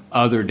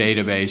other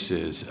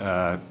databases,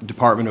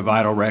 Department of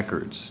Vital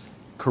Records,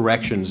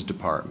 Corrections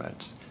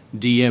Departments,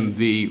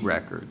 DMV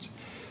records?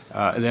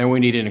 And then we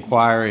need an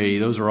inquiry,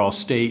 those are all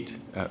state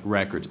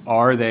records.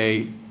 Are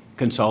they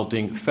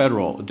consulting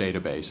federal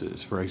databases?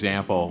 For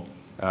example,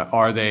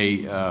 are they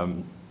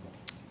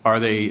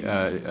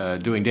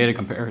doing data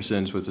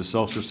comparisons with the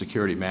Social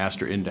Security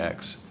Master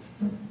Index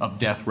of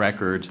death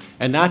records?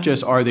 And not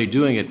just are they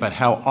doing it, but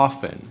how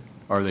often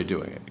are they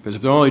doing it? Because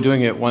if they're only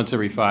doing it once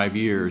every 5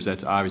 years,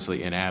 that's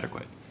obviously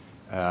inadequate.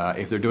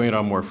 If they're doing it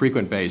on a more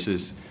frequent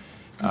basis,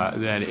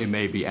 then it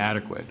may be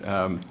adequate.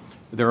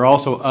 There are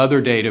also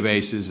other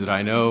databases that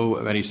I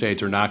know many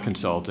states are not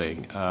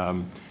consulting,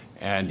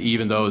 and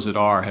even those that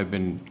are have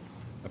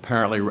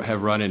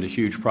run into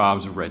huge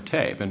problems of red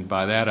tape. And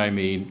by that I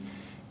mean,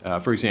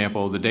 for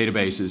example, the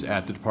databases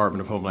at the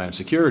Department of Homeland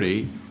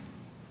Security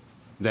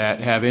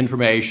that have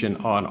information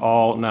on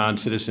all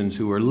non-citizens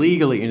who are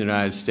legally in the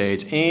United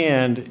States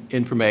and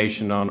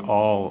information on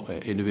all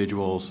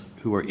individuals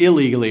who are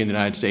illegally in the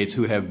United States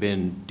who have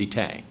been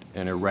detained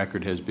and a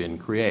record has been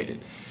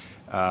created.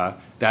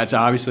 That's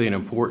obviously an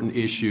important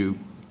issue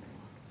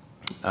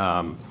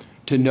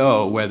to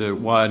know whether,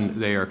 one,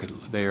 they are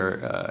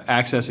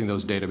accessing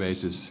those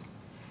databases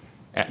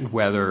and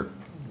whether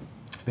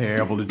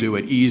they're able to do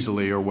it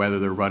easily or whether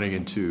they're running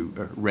into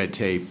red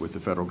tape with the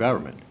federal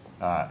government.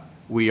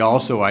 We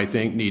also, I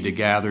think, need to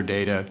gather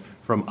data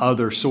from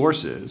other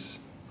sources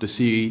to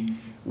see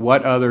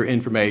what other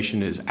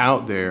information is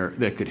out there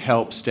that could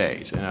help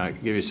states. And I'll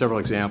give you several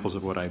examples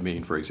of what I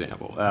mean, for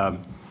example.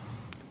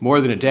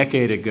 More than a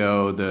decade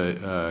ago,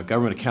 the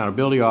Government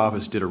Accountability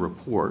Office did a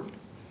report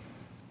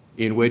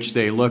in which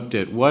they looked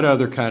at what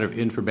other kind of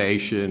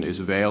information is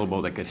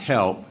available that could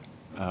help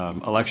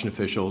election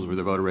officials with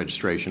their voter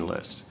registration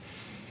lists.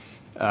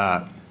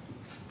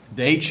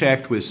 They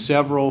checked with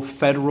several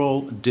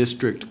federal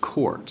district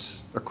courts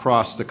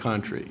across the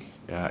country.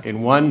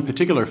 In one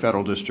particular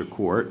federal district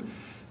court,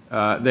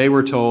 they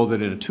were told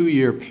that in a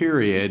 2-year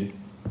period,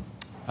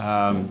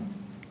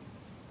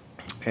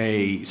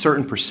 a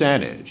certain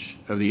percentage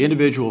of the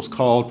individuals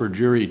called for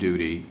jury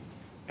duty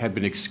had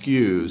been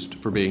excused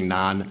for being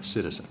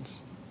non-citizens.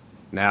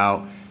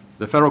 Now,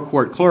 the federal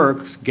court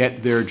clerks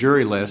get their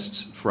jury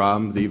lists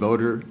from the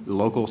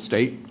local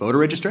state voter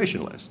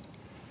registration list.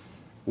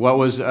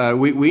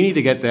 We need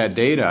to get that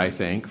data, I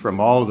think, from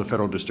all of the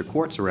federal district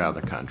courts around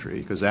the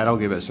country, because that'll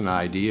give us an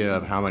idea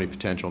of how many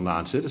potential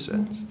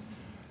non-citizens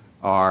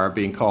are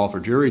being called for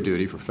jury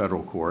duty for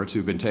federal courts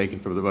who've been taken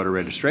from the voter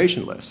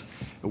registration list.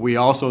 We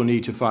also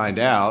need to find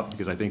out,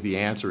 because I think the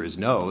answer is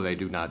no, they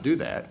do not do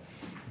that.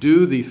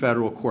 Do the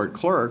federal court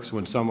clerks,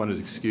 when someone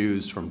is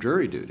excused from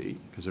jury duty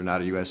because they're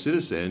not a U.S.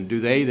 citizen, do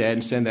they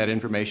then send that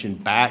information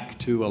back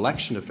to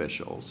election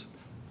officials,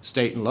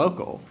 state and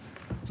local,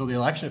 so the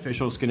election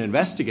officials can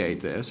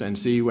investigate this and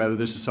see whether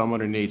this is someone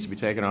who needs to be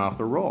taken off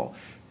the roll?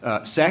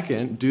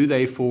 Second, do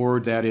they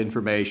forward that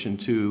information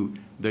to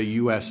the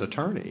U.S.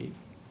 attorney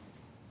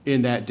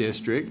in that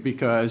district,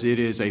 because it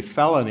is a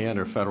felony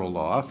under federal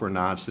law for a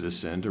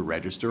non-citizen to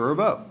register or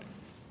vote?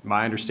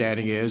 My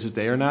understanding is that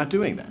they are not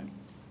doing that.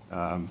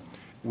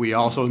 We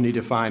also need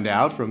to find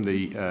out from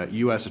the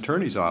U.S.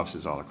 attorney's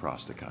offices all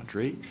across the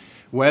country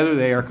whether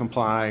they are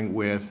complying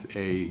with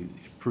a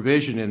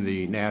provision in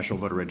the National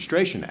Voter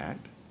Registration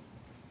Act,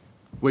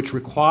 which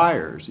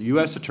requires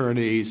U.S.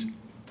 attorneys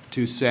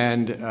to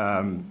send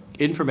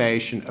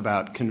information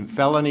about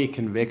felony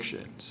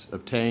convictions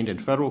obtained in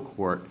federal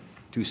court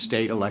to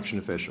state election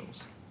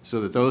officials,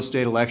 so that those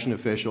state election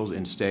officials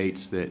in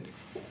states that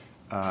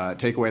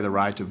take away the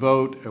right to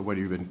vote, whether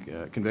you've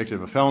been convicted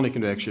of a felony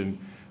conviction,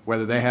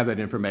 whether they have that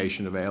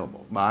information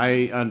available.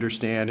 My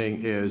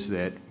understanding is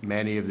that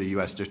many of the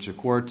U.S. district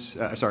courts,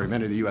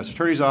 many of the U.S.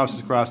 attorney's offices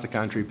across the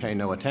country pay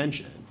no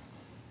attention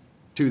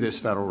to this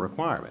federal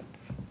requirement.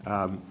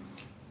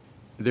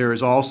 There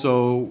is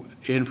also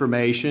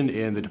information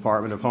in the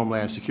Department of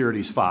Homeland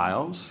Security's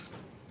files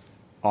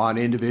on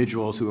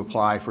individuals who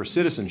apply for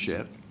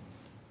citizenship.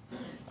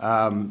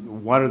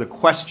 One of the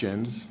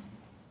questions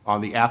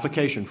on the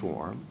application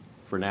form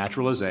for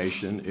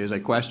naturalization is a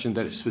question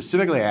that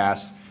specifically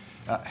asks,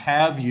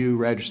 have you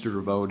registered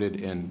or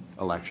voted in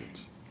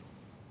elections?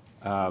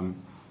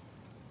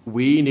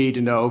 We need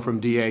to know from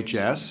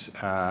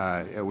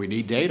DHS, we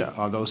need data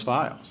on those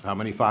files. How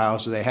many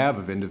files do they have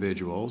of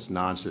individuals,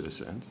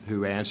 non-citizens,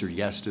 who answered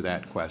yes to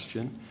that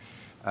question?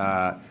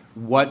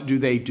 What do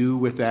they do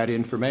with that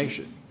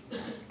information?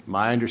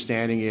 My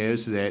understanding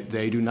is that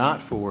they do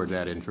not forward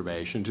that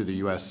information to the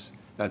U.S.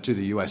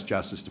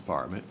 Justice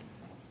Department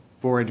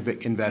for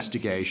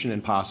investigation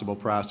and possible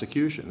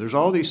prosecution. There's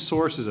all these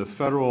sources of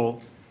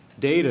federal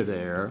data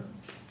there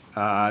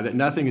that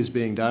nothing is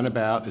being done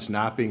about, is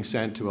not being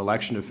sent to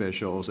election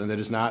officials, and that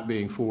is not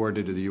being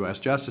forwarded to the U.S.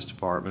 Justice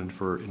Department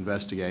for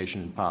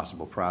investigation and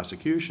possible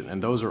prosecution.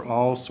 And those are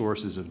all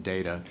sources of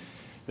data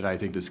that I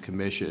think this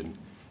commission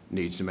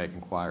needs to make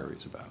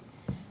inquiries about.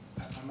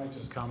 I might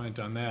just comment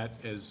on that.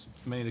 As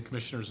many of the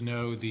commissioners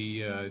know,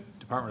 the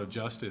Department Department of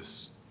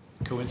Justice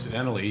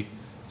coincidentally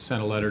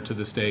sent a letter to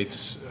the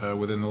states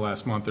within the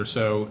last month or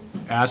so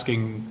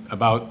asking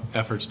about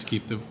efforts to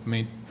keep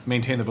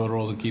maintain the voter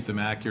rolls and keep them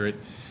accurate,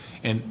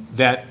 and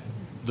that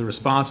the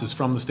responses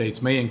from the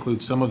states may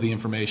include some of the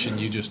information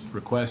you just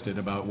requested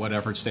about what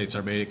efforts states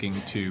are making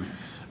to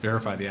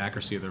verify the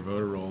accuracy of their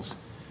voter rolls.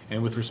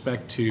 And with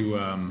respect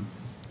to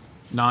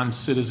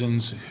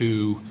non-citizens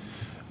who,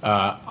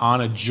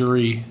 on a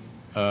jury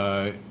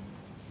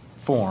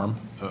form,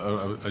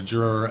 a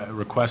juror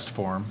request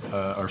form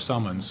or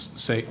summons,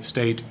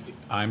 state,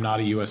 I'm not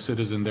a U.S.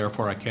 citizen,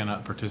 therefore I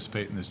cannot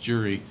participate in this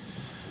jury,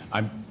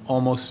 I'm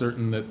almost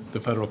certain that the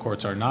federal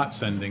courts are not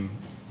sending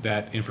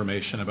that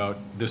information about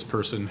this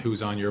person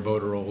who's on your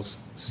voter rolls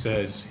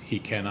says he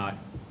cannot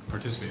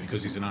participate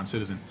because he's a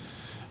non-citizen.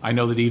 I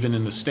know that even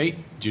in the state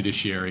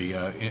judiciary,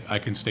 I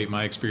can state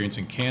my experience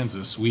in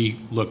Kansas, we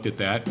looked at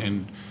that,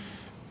 and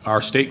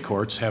our state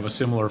courts have a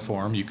similar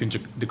form. You can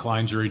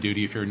decline jury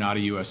duty if you're not a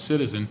U.S.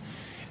 citizen,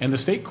 and the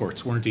state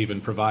courts weren't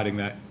even providing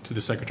that to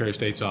the Secretary of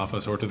State's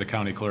office or to the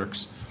county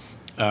clerks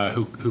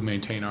who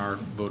maintain our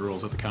voter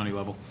rolls at the county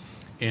level.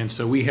 And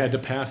so we had to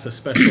pass a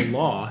special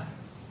law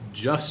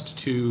just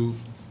to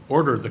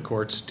order the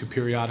courts to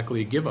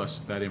periodically give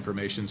us that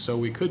information so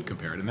we could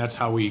compare it. And that's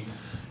how we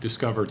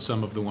discovered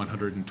some of the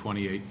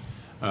 128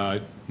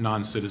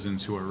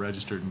 non-citizens who are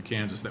registered in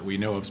Kansas that we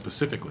know of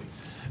specifically,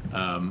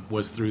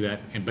 was through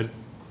that.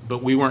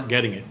 But we weren't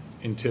getting it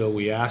until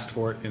we asked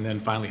for it and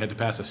then finally had to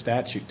pass a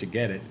statute to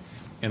get it.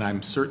 And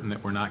I'm certain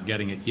that we're not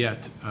getting it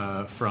yet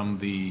from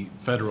the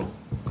federal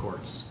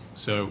courts.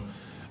 So,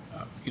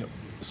 you know,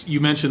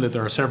 you mentioned that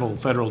there are several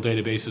federal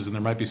databases and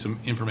there might be some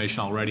information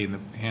already in the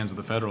hands of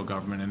the federal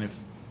government, and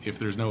if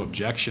there's no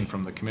objection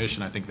from the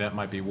commission, I think that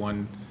might be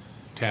one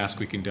task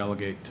we can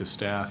delegate to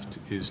staff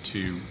is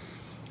to,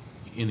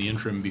 in the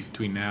interim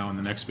between now and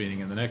the next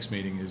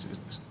meeting is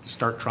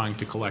start trying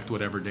to collect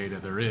whatever data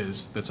there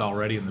is that's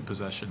already in the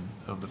possession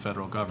of the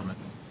federal government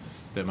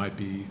that might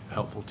be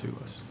helpful to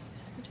us.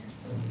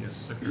 Yes,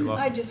 Secretary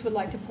Lawson. I just would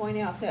like to point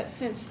out that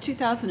since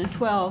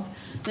 2012,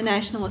 the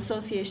National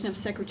Association of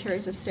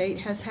Secretaries of State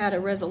has had a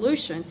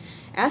resolution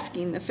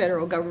asking the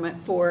federal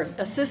government for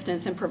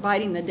assistance in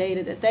providing the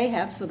data that they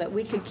have so that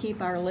we could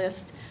keep our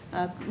list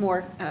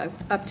more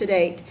up to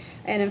date.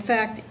 And in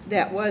fact,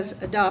 that was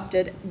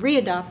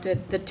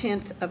readopted the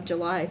 10th of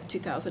July,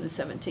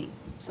 2017.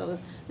 So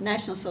the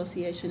National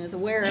Association is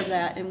aware of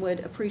that and would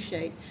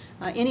appreciate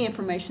any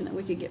information that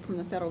we could get from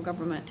the federal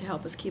government to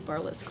help us keep our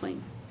list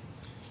clean.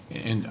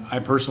 And I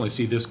personally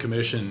see this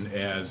commission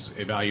as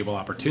a valuable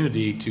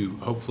opportunity to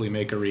hopefully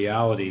make a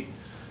reality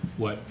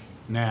what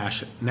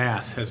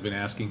NAS has been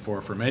asking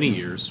for many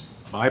years.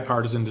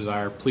 Bipartisan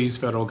desire, please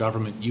federal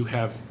government, you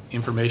have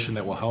information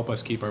that will help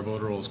us keep our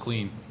voter rolls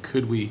clean.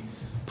 Could we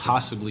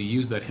possibly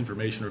use that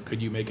information, or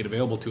could you make it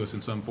available to us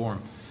in some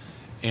form?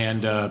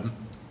 And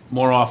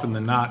more often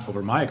than not,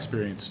 over my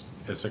experience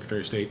as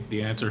Secretary of State,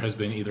 the answer has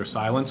been either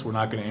silence, we're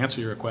not going to answer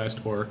your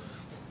request, or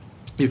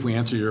if we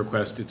answer your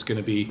request, it's going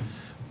to be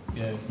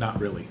not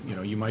really. You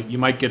know, you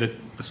might get a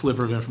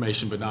sliver of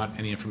information, but not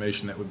any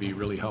information that would be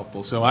really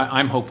helpful. So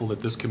I'm hopeful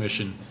that this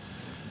commission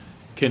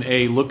can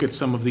A, look at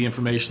some of the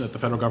information that the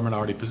federal government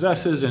already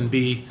possesses, and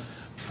B,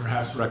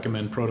 perhaps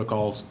recommend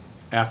protocols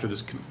after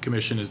this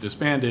commission is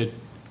disbanded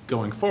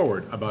going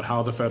forward about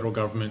how the federal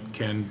government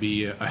can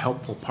be a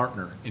helpful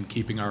partner in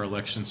keeping our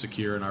elections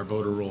secure and our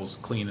voter rolls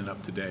clean and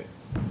up to date.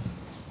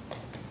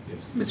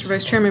 Yes. Mr.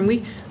 Vice Chairman,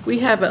 we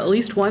have at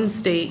least one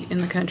state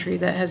in the country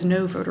that has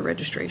no voter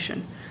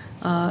registration.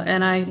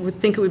 And I would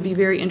think it would be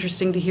very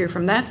interesting to hear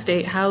from that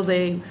state how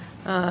they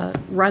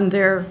run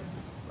their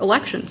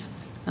elections.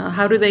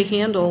 How do they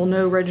handle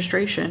no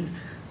registration?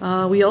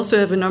 We also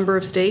have a number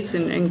of states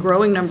and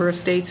growing number of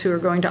states who are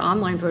going to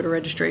online voter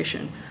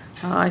registration.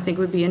 I think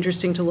it would be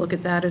interesting to look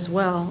at that as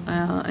well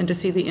and to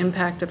see the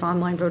impact of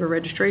online voter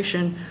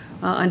registration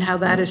and how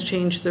that has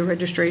changed the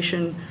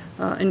registration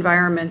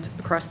environment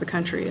across the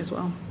country as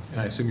well.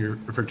 And I assume you're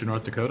referring to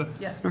North Dakota?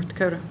 Yes, North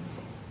Dakota.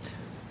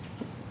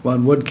 Well,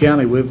 in Wood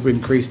County, we've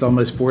increased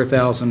almost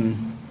 4,000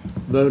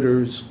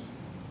 voters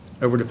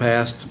over the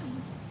past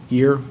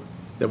year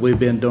that we've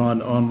been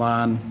doing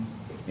online,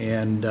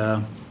 and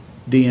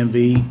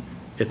DMV,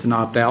 it's an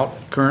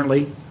opt-out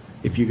currently.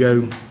 If you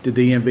go to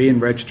DMV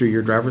and register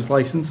your driver's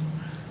license,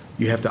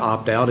 you have to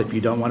opt out if you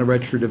don't want to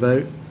register to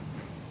vote.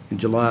 In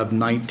July of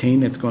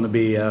 19, it's going to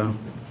be, it's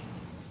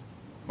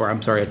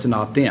an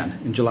opt-in.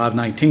 In July of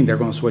 19, they're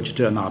going to switch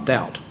to an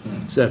opt-out.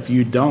 So if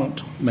you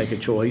don't make a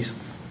choice,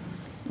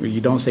 or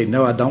you don't say,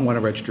 no, I don't want to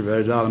register to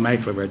vote, it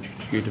automatically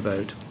registers you to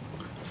vote.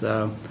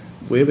 So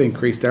we've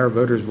increased our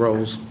voters'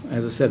 rolls,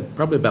 as I said,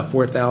 probably about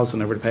 4,000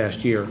 over the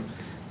past year,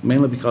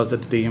 mainly because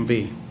of the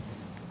DMV.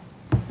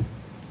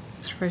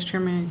 Mr. Vice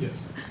Chairman? Yes.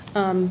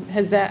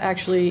 Has that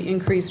actually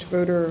increased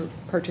voter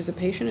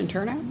participation and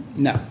turnout?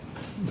 No.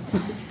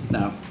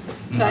 No.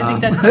 So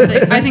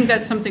I think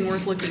that's something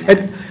worth looking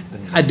at.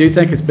 I do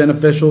think it's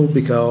beneficial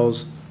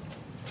because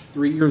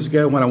 3 years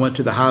ago when I went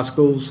to the high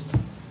schools,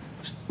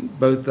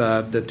 both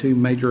the two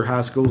major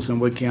high schools in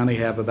Wood County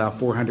have about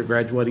 400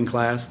 graduating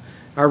class.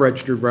 I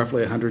registered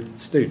roughly 100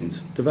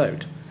 students to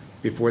vote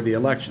before the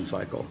election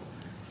cycle.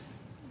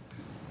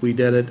 We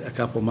did it a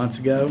couple months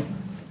ago.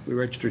 We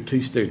registered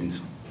 2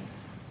 students.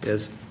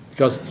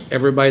 Because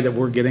everybody that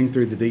we're getting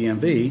through the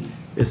DMV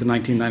is a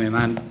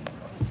 1999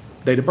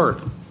 date of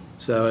birth.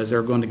 So as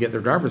they're going to get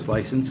their driver's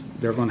license,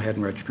 they're going ahead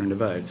and registering to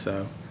vote.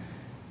 So,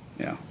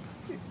 yeah.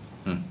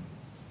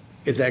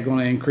 Is that going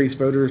to increase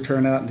voter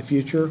turnout in the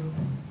future?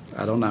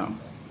 I don't know.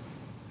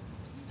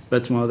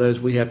 But it's one of those,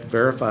 we have to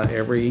verify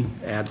every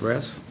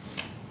address.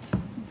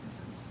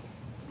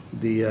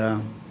 We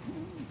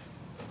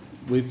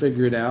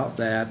figured out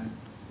that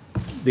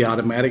the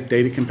automatic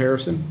data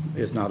comparison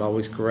is not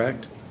always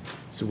correct.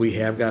 So we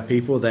have got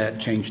people that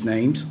changed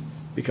names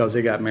because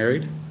they got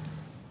married.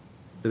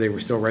 They were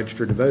still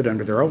registered to vote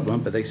under their old one,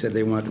 but they said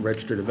they wanted to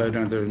register to vote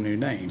under their new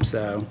name.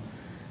 So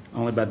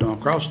only by doing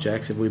cross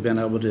checks have we been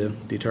able to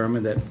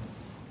determine that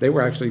they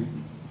were actually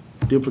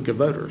duplicate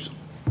voters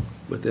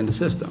within the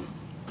system.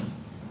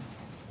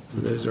 So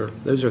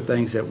those are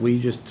things that we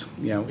just,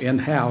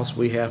 in-house,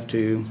 we have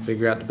to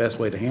figure out the best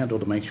way to handle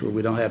to make sure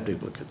we don't have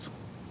duplicates.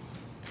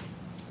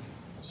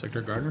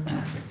 Secretary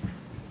Gardner?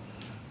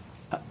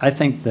 I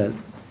think that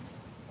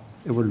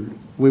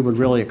we would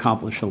really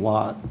accomplish a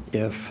lot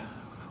if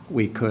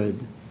we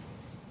could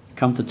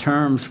come to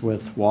terms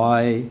with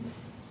why,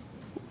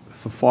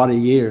 for 40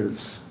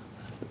 years,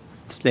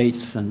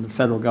 states and the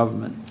federal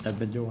government have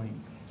been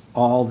doing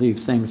all these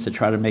things to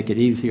try to make it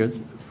easier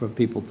for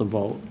people to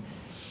vote,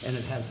 and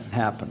it hasn't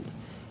happened.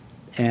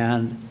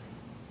 And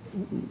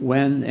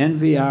when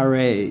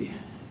NVRA,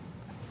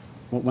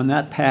 when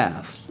that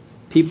passed,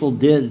 people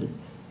did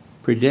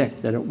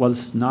predict that it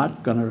was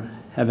not going to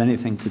have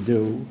anything to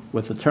do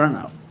with the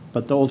turnout.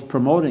 But those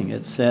promoting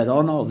it said,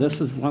 oh no,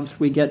 this is once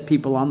we get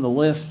people on the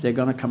list, they're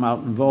going to come out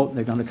and vote,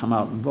 they're going to come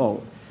out and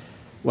vote.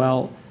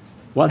 Well,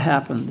 what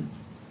happened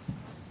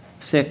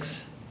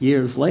 6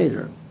 years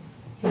later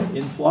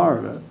in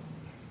Florida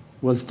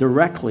was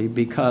directly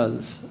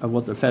because of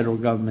what the federal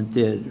government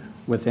did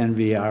with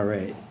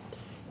NVRA.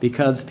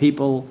 Because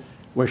people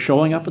were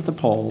showing up at the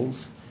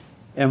polls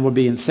and were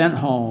being sent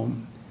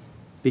home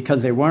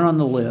because they weren't on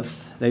the list.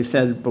 They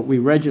said, but we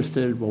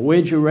registered. Well,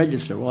 where'd you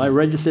register? Well, I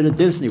registered at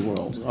Disney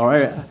World.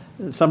 Or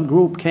some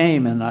group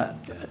came and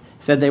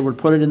said they would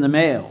put it in the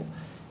mail.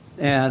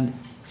 And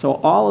so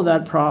all of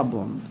that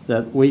problem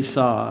that we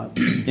saw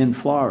in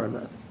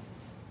Florida,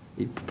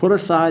 you put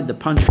aside the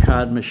punch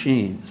card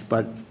machines,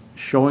 but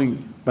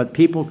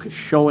people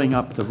showing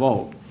up to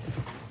vote,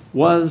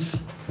 was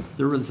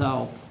the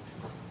result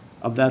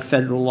of that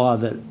federal law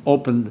that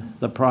opened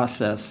the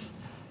process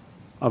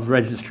of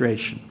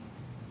registration.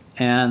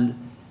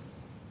 And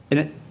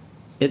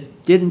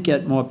it didn't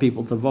get more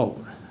people to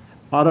vote.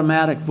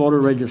 Automatic voter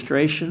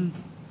registration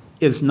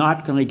is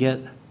not going to get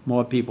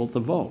more people to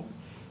vote.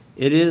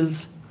 It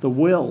is the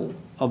will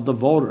of the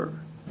voter.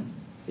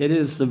 It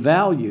is the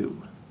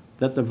value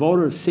that the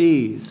voter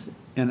sees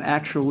in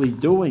actually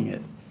doing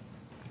it.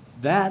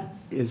 That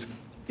is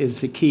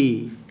the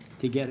key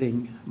to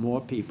getting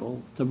more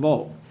people to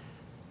vote.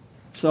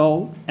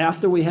 So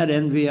after we had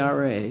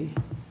NVRA,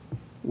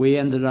 we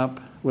ended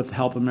up with the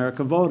Help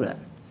America Vote Act.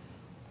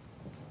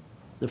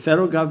 The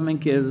federal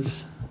government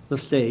gives the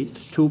states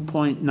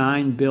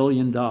 $2.9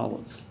 billion.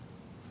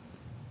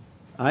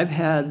 I've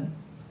had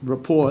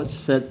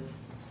reports that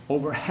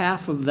over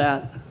half of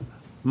that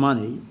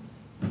money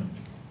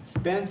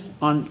spent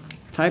on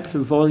types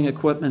of voting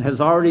equipment has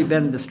already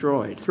been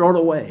destroyed, thrown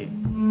away,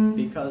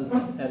 because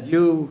as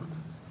you,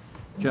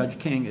 Judge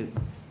King,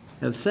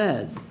 have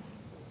said,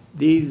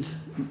 these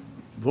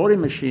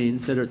voting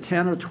machines that are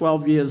 10 or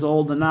 12 years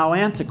old are now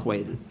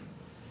antiquated.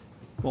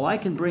 Well, I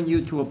can bring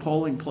you to a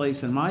polling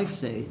place in my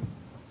state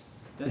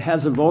that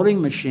has a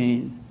voting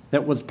machine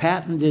that was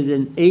patented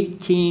in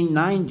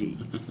 1890,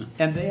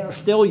 and they are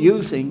still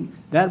using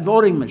that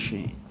voting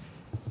machine.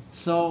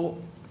 So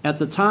at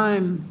the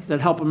time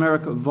that Help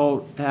America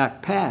Vote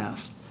Act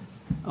passed,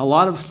 a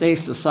lot of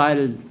states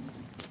decided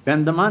to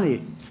spend the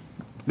money,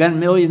 spend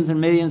millions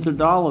and millions of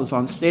dollars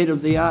on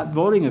state-of-the-art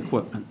voting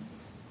equipment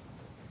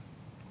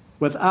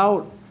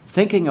without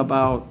thinking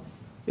about,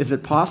 is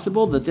it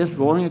possible that this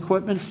voting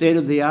equipment,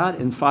 state-of-the-art,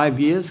 in 5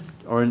 years,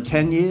 or in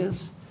 10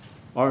 years,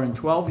 or in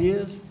 12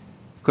 years,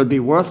 could be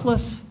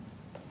worthless?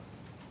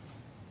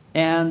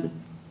 And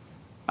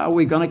are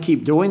we going to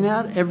keep doing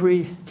that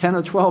every 10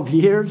 or 12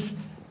 years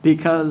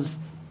because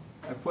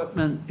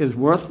equipment is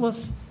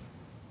worthless?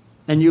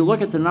 And you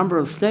look at the number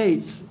of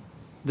states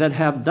that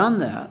have done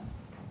that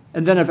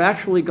and then have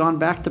actually gone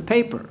back to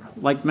paper,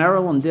 like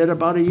Maryland did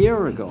about a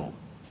year ago.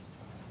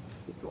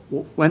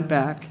 Went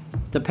back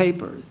to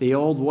paper, the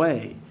old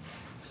way.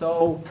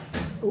 So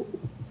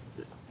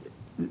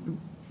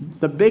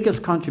the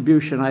biggest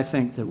contribution I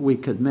think that we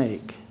could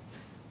make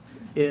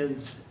is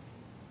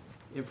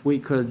if we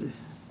could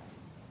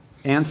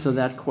answer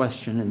that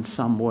question in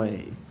some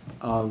way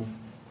of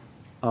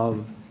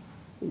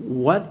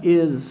what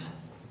is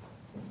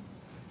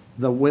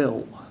the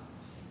will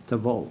to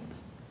vote.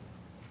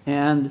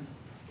 And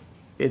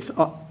it's,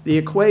 the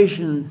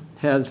equation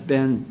has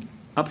been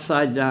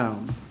upside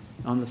down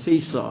on the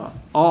seesaw,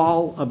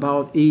 all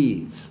about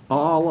ease,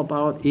 all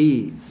about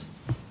ease.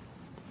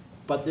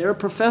 But there are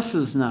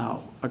professors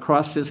now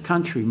across this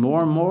country,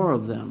 more and more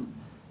of them,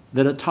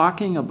 that are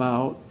talking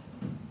about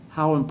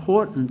how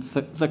important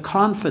the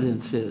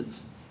confidence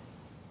is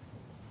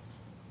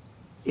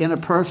in a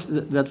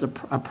person, that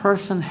a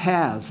person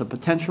has, a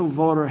potential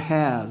voter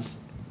has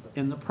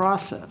in the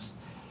process.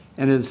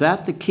 And is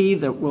that the key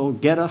that will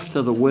get us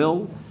to the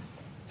will?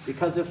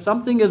 Because if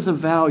something is of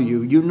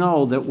value, you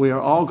know that we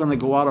are all going to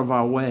go out of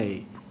our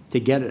way to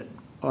get it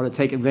or to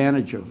take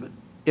advantage of it,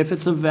 if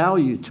it's of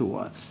value to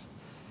us.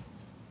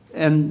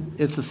 And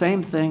it's the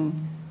same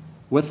thing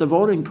with the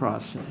voting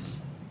process.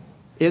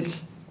 It's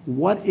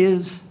what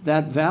is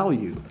that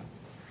value?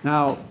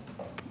 Now,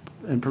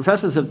 and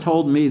professors have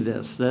told me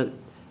this, that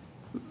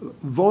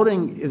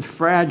voting is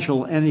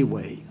fragile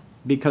anyway,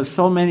 because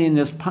so many in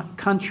this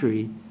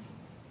country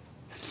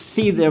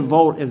see their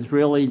vote as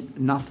really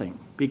nothing.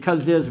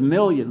 Because there's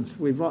millions,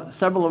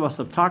 several of us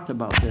have talked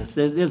about this,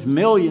 there's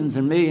millions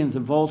and millions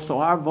of votes, so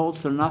our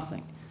votes are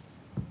nothing.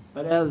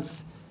 But as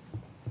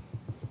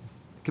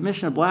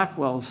Commissioner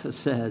Blackwell has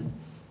said,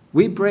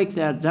 we break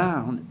that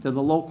down to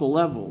the local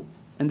level.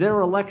 And there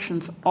are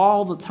elections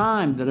all the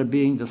time that are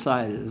being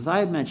decided. As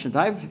I mentioned,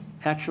 I've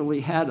actually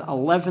had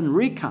 11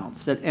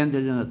 recounts that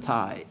ended in a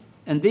tie.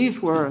 And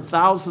these were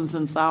thousands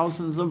and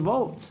thousands of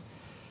votes.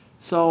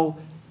 So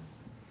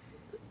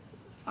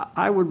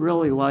I would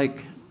really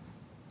like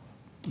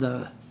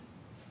to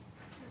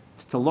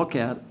look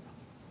at,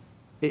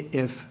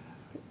 if,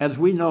 as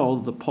we know,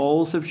 the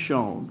polls have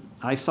shown,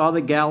 I saw the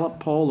Gallup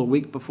poll a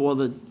week before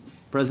the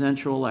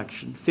presidential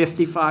election,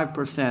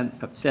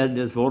 55% said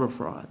there's voter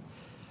fraud.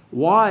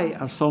 Why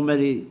are so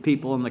many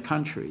people in the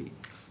country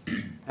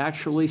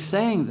actually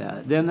saying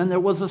that? Then there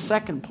was a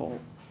second poll.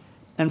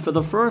 And for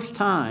the first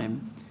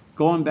time,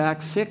 going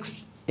back 6,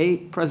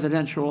 8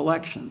 presidential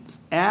elections,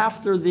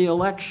 after the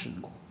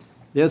election,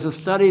 there's a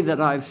study that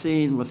I've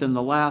seen within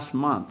the last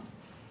month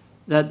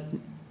that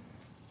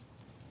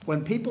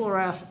when people are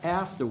asked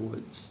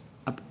afterwards,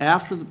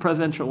 after the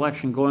presidential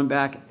election, going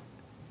back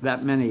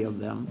that many of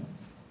them,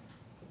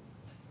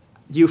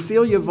 do you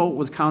feel your vote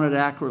was counted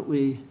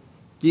accurately?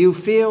 Do you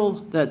feel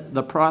that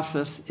the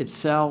process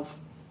itself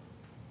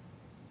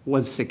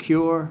was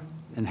secure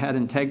and had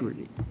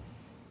integrity?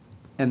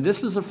 And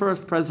this is the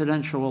first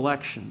presidential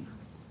election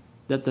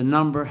that the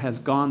number has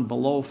gone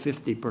below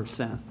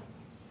 50%.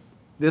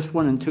 This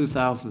one in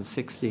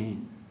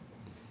 2016.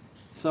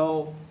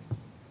 So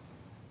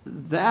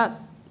that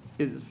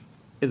is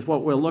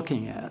what we're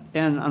looking at.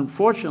 And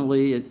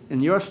unfortunately, in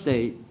your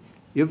state,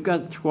 you've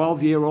got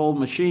 12-year-old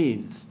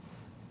machines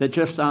that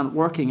just aren't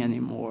working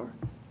anymore.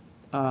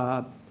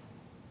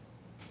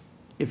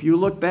 If you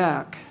look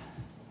back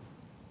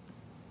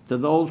to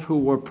those who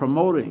were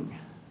promoting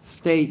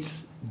states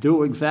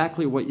do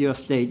exactly what your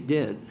state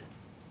did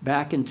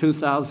back in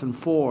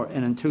 2004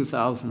 and in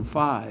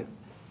 2005,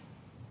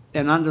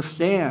 and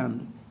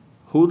understand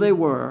who they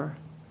were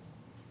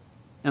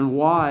and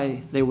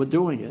why they were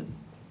doing it,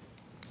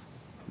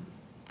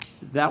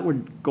 that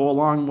would go a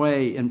long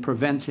way in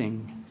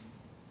preventing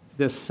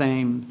this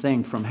same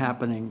thing from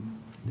happening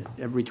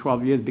every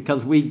 12 years,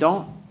 because we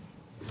don't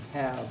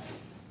have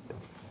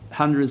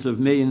hundreds of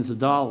millions of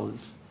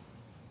dollars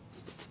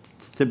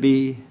to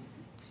be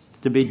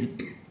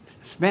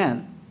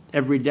spent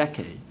every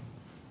decade.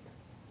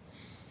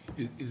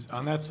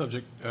 On that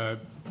subject,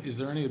 is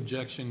there any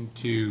objection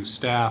to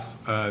staff?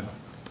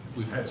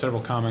 We've had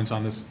several comments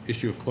on this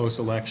issue of close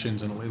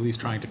elections and at least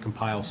trying to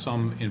compile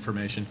some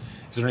information.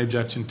 Is there any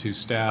objection to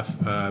staff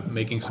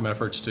making some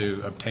efforts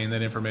to obtain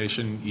that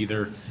information,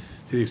 either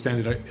to the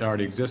extent that it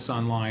already exists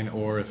online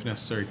or, if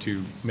necessary,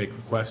 to make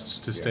requests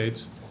to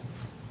states?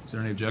 Is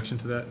there any objection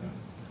to that?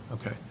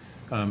 Okay.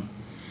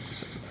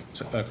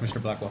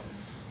 Commissioner Blackwell.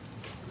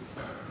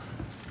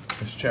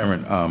 Mr.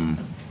 Chairman,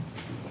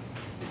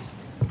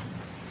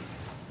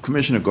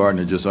 Commissioner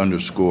Gardner just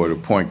underscored a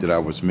point that I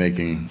was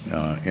making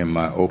in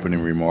my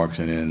opening remarks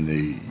and in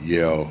the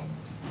Yale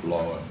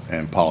Law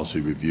and Policy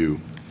Review.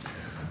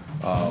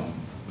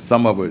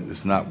 Some of it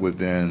is not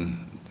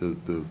within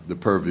the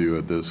purview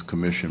of this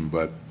commission,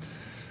 but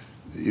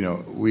you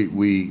know,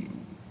 we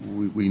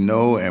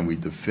know and we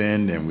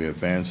defend and we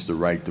advance the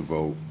right to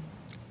vote,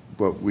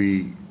 but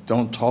we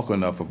don't talk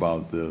enough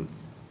about the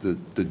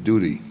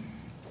duty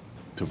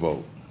to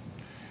vote.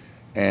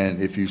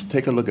 And if you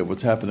take a look at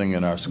what's happening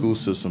in our school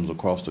systems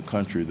across the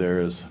country,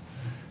 there is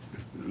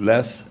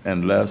less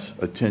and less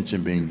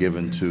attention being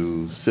given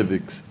to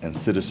civics and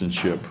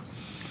citizenship.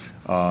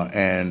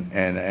 And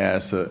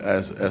as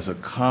a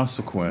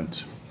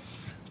consequence,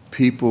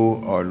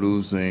 people are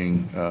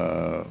losing,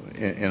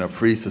 in a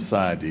free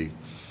society,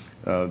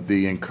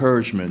 the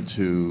encouragement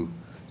to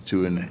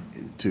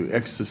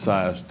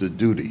exercise the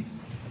duty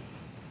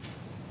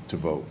to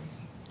vote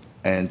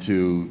and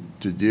to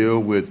deal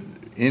with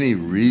any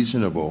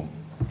reasonable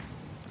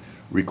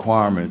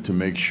requirement to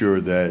make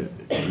sure that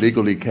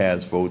legally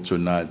cast votes are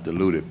not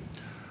diluted.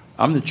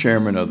 I'm the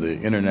chairman of the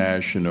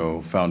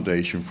International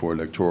Foundation for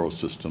Electoral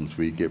Systems.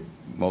 We get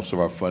most of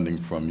our funding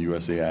from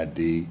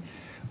USAID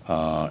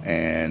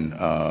and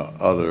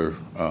other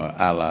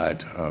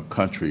allied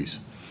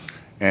countries.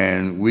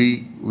 And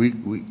we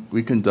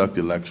conduct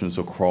elections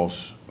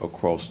across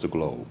the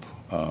globe.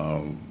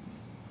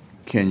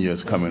 Kenya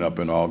is coming up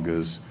in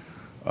August,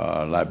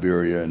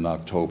 Liberia in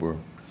October.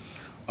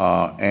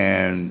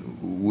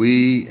 And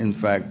we, in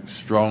fact,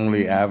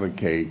 strongly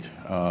advocate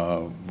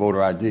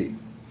voter ID.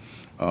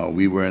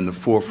 We were in the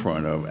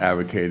forefront of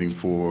advocating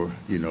for,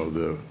 you know,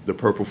 the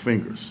purple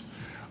fingers.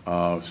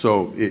 And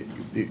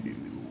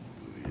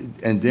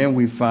then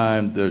we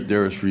find that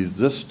there is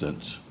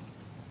resistance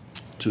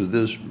to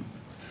this,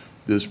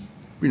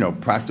 you know,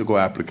 practical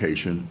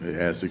application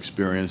as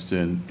experienced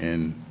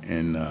in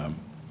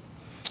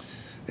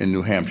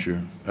New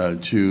Hampshire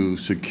to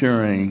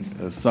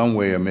securing some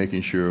way of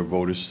making sure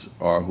voters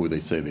are who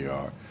they say they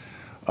are,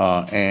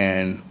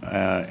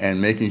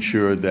 and making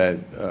sure that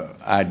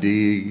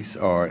IDs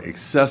are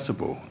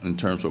accessible in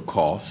terms of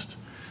cost,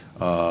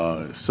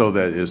 so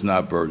that it's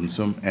not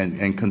burdensome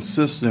and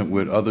consistent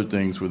with other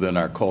things within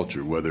our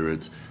culture, whether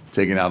it's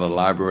taking out a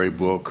library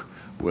book,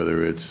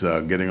 whether it's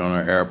getting on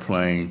an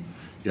airplane,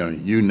 you know,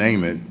 you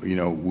name it. You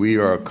know, we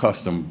are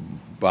accustomed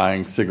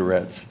buying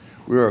cigarettes.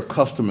 We are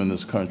accustomed in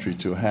this country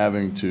to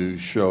having to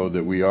show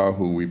that we are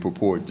who we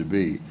purport to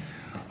be.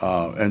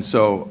 And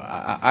so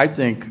I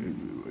think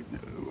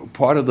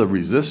part of the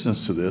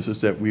resistance to this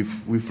is that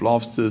we've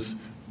lost this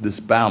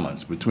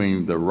balance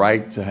between the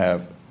right to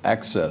have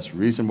access,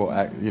 reasonable,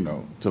 you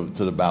know, to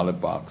the ballot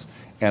box,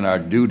 and our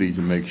duty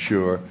to make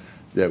sure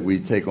that we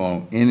take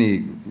on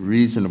any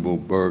reasonable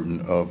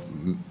burden of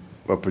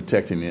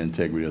protecting the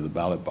integrity of the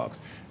ballot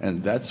box.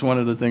 And that's one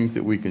of the things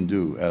that we can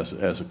do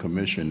as a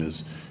commission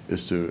is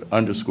to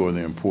underscore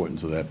the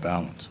importance of that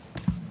balance.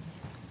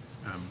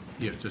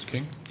 Yeah, Judge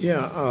King?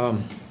 Yeah,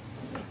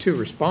 to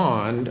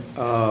respond,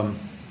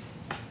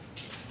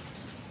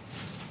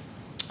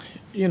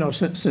 you know,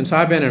 since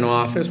I've been in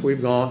office, we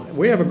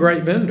have a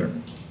great vendor.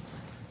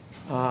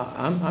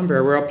 I'm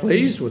very well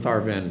pleased with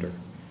our vendor.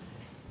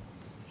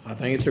 I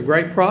think it's a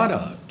great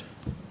product.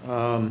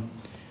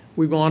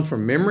 We've gone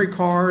from memory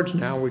cards,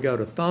 now we go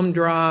to thumb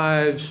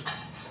drives.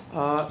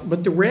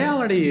 But the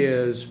reality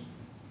is,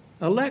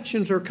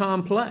 elections are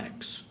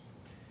complex.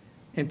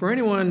 And for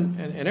anyone,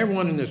 and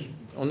everyone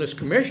on this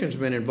commission's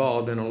been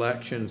involved in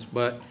elections,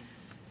 but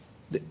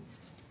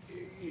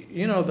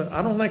you know,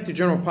 I don't think the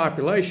general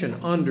population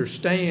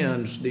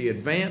understands the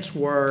advanced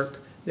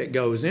work that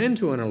goes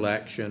into an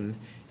election,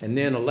 and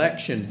then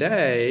election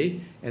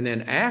day, and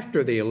then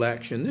after the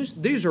election.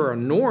 These are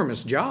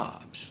enormous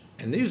jobs,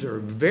 and these are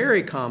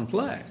very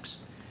complex.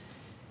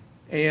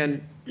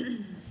 And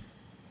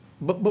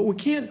but we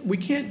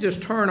can't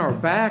just turn our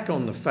back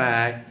on the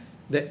fact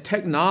that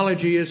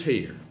technology is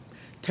here.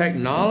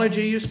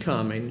 Technology is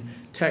coming.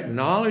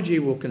 Technology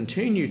will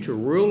continue to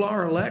rule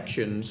our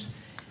elections.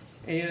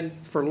 And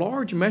for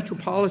large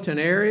metropolitan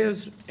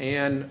areas,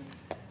 and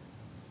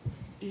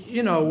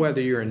you know,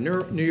 whether you're in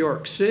New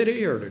York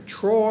City or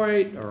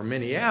Detroit or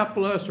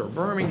Minneapolis or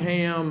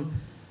Birmingham,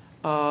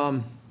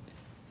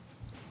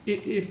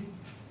 if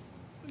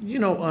you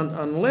know,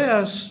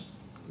 unless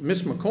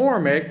Ms.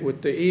 McCormick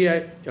with the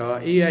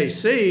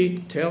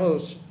EAC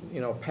tells, you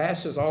know,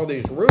 passes all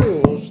these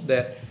rules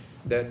that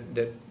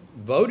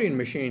voting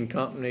machine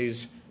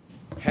companies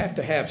have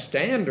to have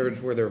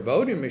standards where their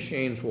voting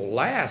machines will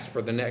last for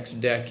the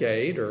next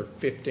decade or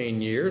 15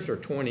 years or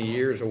 20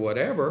 years or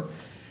whatever,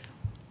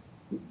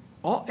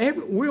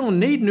 we don't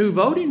need new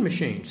voting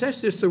machines.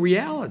 That's just the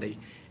reality.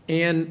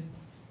 And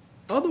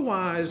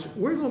otherwise,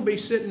 we're going to be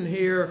sitting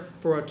here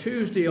for a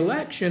Tuesday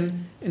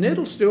election, and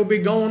it'll still be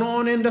going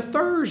on into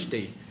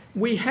Thursday.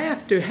 We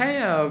have to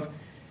have,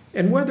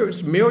 and whether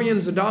it's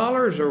millions of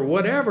dollars or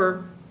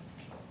whatever,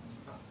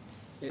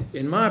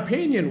 in my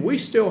opinion, we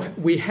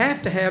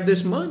have to have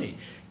this money.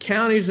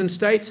 Counties and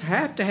states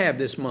have to have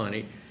this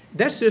money.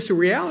 That's just a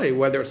reality.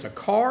 Whether it's a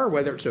car,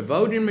 whether it's a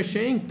voting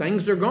machine,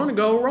 things are going to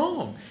go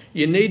wrong.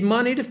 You need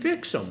money to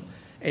fix them.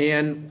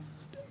 And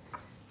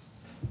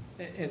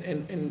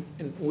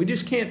we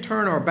just can't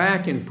turn our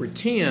back and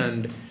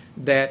pretend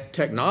that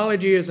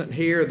technology isn't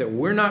here, that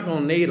we're not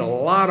going to need a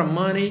lot of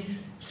money,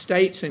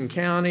 states and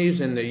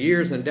counties, in the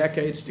years and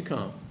decades to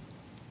come.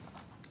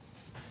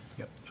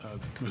 Yep.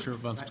 Commissioner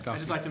Von I'd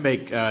just Spakovsky. like to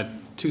make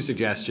two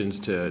suggestions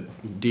to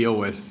deal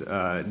with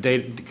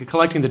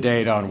collecting the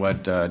data on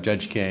what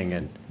Judge King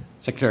and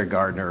Secretary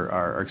Gardner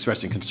are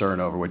expressing concern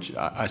over, which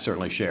I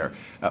certainly share.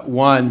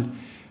 One,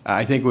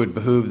 I think it would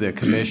behoove the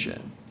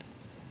commission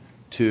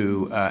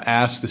to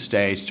ask the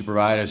states to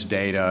provide us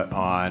data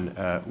on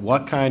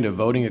what kind of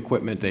voting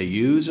equipment they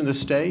use in the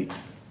state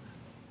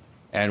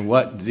and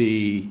what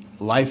the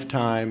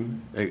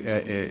lifetime,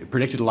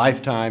 predicted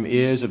lifetime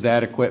is of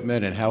that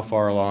equipment and how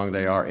far along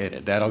they are in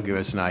it. That'll give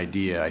us an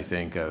idea, I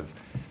think, of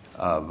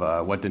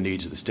what the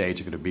needs of the states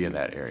are going to be in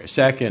that area.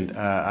 Second,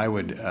 I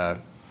would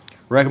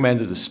recommend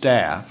that the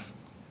staff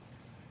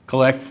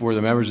collect for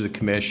the members of the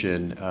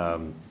commission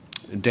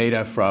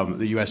data from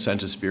the U.S.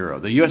 Census Bureau.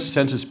 The U.S.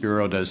 Census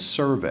Bureau does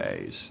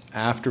surveys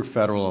after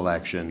federal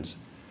elections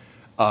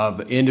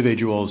of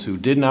individuals who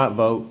did not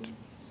vote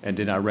and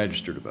did not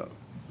register to vote.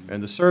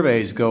 And the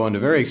surveys go into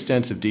very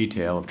extensive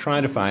detail of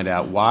trying to find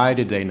out why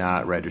did they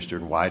not register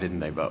and why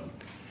didn't they vote.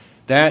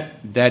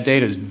 That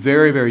data is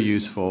very, very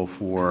useful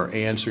for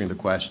answering the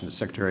question that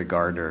Secretary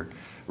Gardner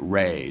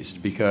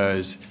raised,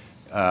 because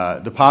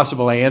the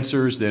possible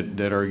answers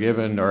that are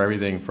given are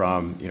everything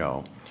from,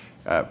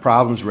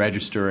 problems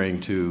registering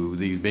to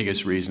the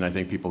biggest reason I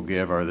think people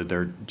give are that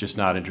they're just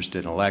not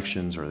interested in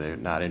elections or they're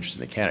not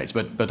interested in the candidates.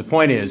 But the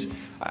point is,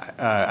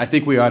 I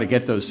think we ought to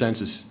get those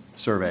census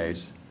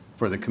surveys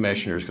for the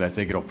commissioners, because I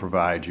think it'll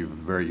provide you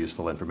very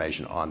useful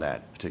information on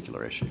that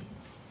particular issue.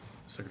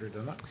 Secretary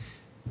Dunlap?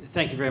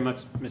 Thank you very much,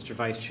 Mr.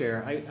 Vice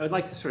Chair. I would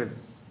like to sort of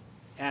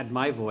add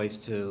my voice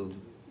to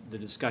the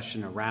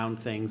discussion around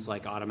things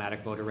like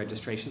automatic voter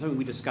registration, something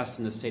we discussed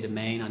in the state of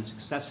Maine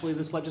unsuccessfully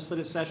this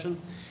legislative session.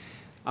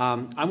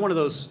 I'm one of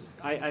those,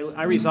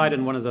 I reside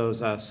in one of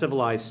those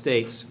civilized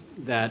states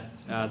that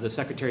the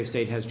Secretary of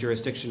State has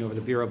jurisdiction over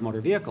the Bureau of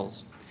Motor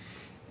Vehicles.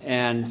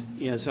 And,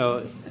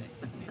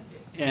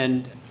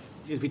 and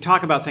as we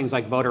talk about things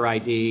like voter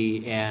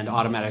ID and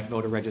automatic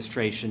voter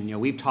registration,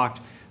 we've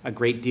talked a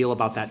great deal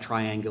about that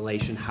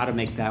triangulation, how to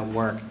make that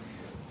work.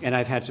 And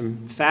I've had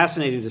some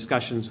fascinating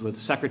discussions with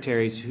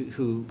secretaries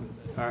who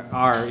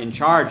are in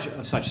charge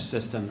of such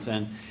systems,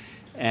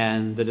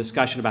 and the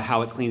discussion about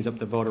how it cleans up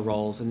the voter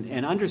rolls,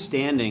 and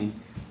understanding,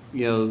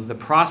 the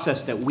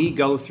process that we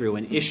go through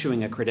in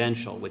issuing a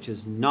credential, which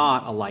is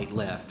not a light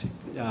lift,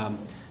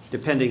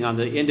 depending on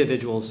the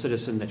individual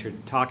citizen that you're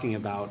talking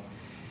about.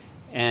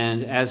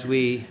 And as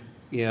we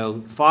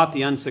fought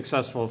the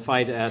unsuccessful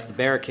fight at the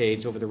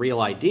barricades over the Real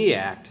ID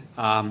Act,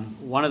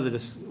 one of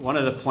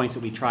the points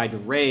that we tried to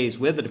raise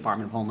with the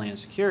Department of Homeland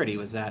Security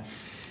was that,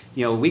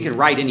 we can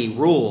write any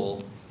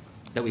rule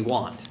that we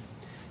want.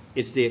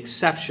 It's the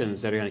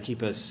exceptions that are going to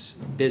keep us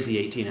busy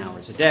 18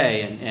 hours a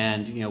day.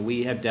 And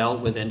we have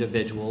dealt with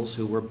individuals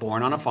who were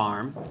born on a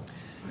farm.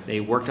 They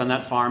worked on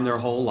that farm their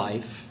whole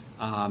life,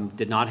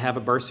 did not have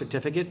a birth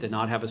certificate, did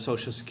not have a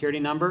social security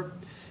number,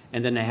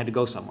 and then they had to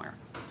go somewhere.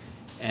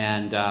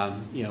 And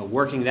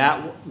working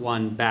that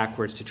one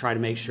backwards to try to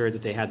make sure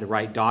that they had the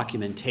right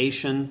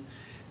documentation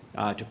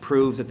to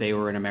prove that they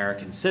were an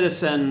American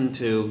citizen.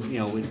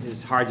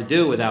 It's hard to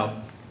do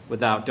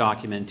without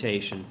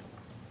documentation.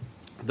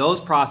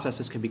 Those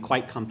processes can be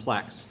quite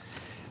complex.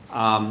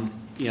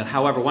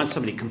 However, once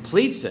somebody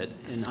completes it,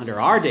 and under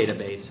our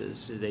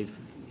databases, they've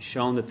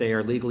shown that they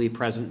are legally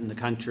present in the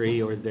country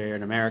or they're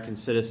an American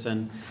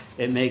citizen,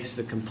 it makes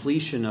the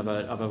completion of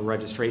a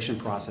registration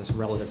process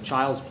relative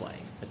child's play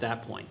at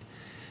that point.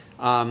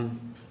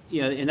 And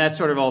that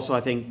sort of also, I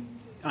think,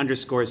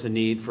 underscores the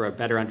need for a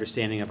better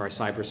understanding of our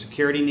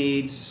cybersecurity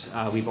needs.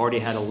 We've already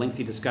had a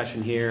lengthy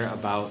discussion here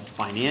about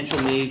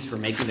financial needs for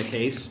making the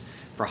case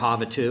for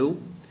HAVA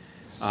 2,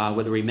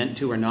 whether we meant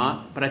to or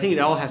not. But I think it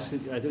all has to,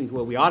 I think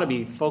what we ought to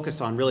be focused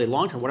on really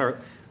long term,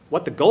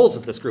 what the goals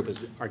of this group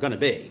are going to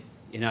be.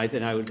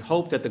 I would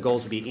hope that the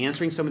goals would be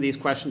answering some of these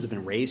questions that have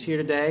been raised here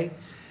today,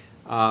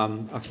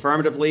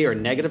 affirmatively or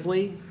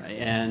negatively,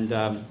 and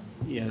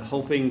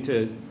hoping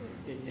to,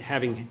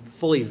 having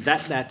fully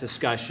vet that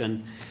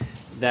discussion,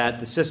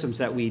 that the systems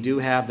that we do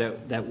have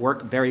that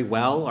work very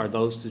well are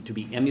those to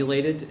be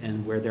emulated,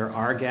 and where there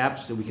are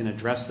gaps that we can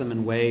address them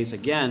in ways,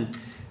 again,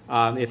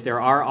 if there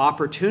are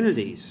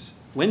opportunities,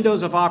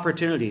 windows of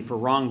opportunity for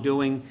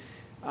wrongdoing,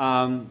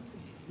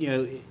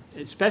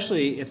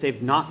 especially if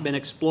they've not been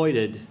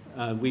exploited,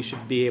 we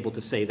should be able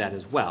to say that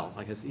as well.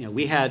 Like,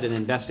 we had an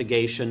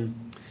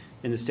investigation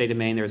in the state of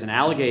Maine. There was an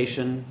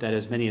allegation that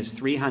as many as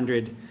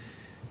 300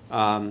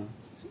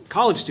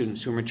 college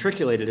students who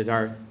matriculated at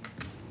our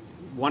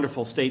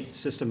wonderful state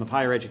system of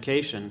higher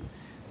education,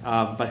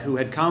 but who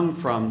had come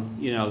from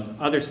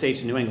other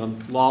states in New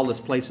England, lawless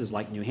places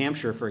like New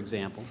Hampshire, for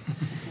example,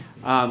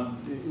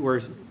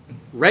 were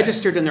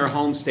registered in their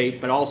home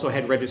state, but also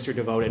had registered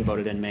to vote and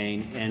voted in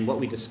Maine. And what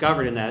we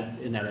discovered in that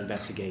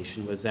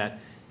investigation was that,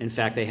 in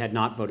fact, they had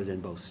not voted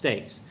in both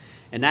states.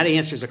 And that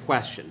answers a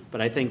question. But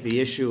I think the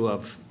issue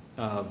of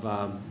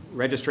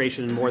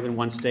registration in more than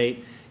one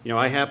state,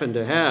 I happen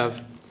to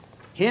have,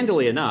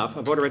 handily enough,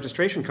 a voter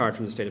registration card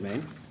from the state of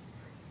Maine.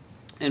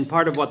 And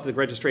part of what the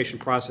registration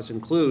process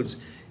includes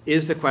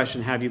is the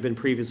question, have you been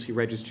previously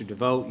registered to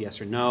vote, yes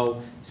or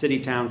no, city,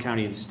 town,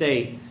 county, and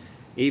state,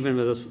 even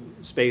with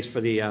a space for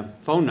the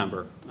phone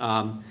number.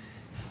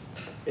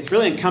 It's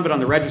really incumbent on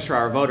the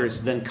registrar of voters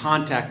to then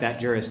contact that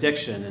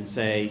jurisdiction and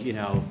say,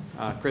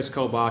 Kris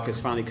Kobach has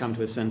finally come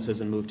to his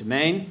senses and moved to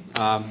Maine.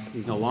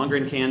 He's no longer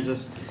in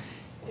Kansas.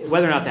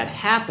 Whether or not that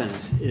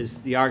happens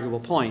is the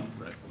arguable point.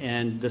 Right.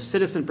 And the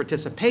citizen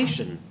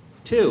participation,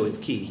 too, is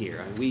key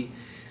here.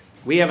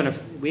 We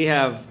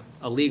have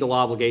a legal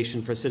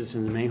obligation for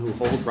citizens in Maine who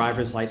hold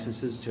driver's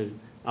licenses to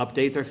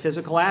update their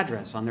physical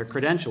address on their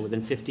credential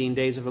within 15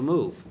 days of a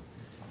move.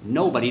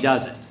 Nobody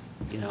does it.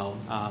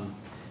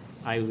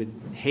 I would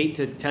hate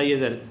to tell you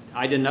that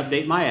I didn't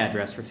update my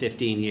address for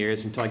 15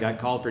 years until I got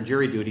called for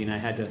jury duty, and I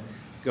had to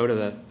go to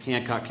the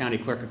Hancock County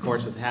Clerk of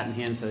Courts with a hat in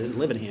hand, so I didn't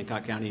live in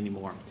Hancock County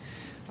anymore.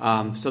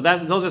 So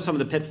those are some of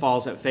the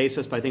pitfalls that face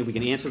us, but I think we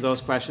can answer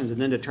those questions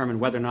and then determine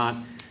whether or not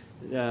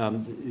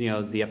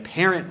the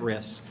apparent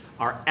risks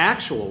are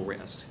actual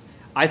risks.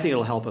 I think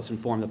it'll help us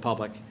inform the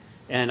public.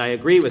 And I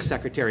agree with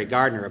Secretary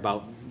Gardner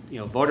about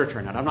voter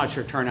turnout. I'm not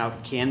sure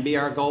turnout can be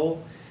our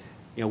goal.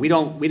 We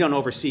don't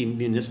oversee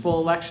municipal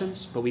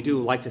elections, but we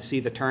do like to see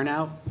the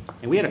turnout.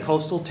 And we had a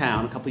coastal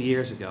town a couple of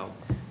years ago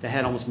that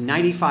had almost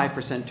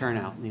 95%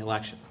 turnout in the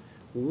election,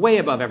 way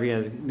above every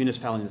other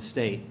municipality in the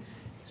state.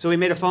 So we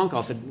made a phone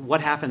call, said,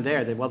 what happened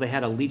there? They, well, they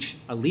had a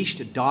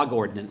leashed dog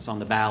ordinance on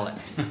the ballot.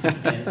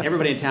 And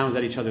everybody in town was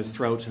at each other's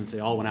throats, and they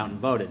all went out and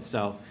voted.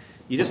 So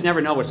you just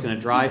never know what's going to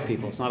drive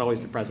people. It's not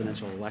always the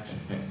presidential election.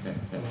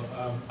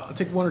 I'll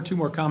take one or two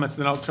more comments,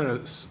 then I'll try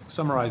to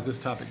summarize this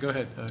topic. Go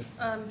ahead.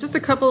 Just a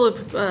couple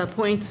of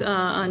points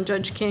on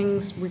Judge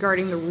King's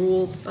regarding the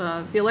rules.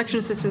 The Election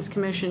Assistance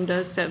Commission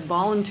does set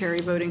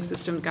voluntary voting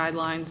system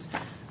guidelines.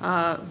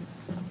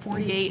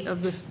 48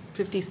 of the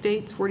 50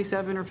 states,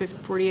 47 or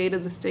 48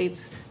 of the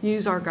states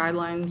use our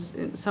guidelines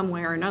in some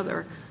way or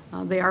another.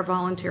 They are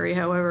voluntary,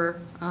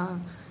 however,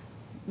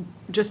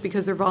 just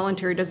because they're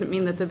voluntary doesn't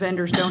mean that the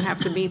vendors don't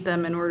have to meet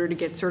them in order to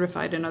get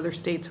certified in other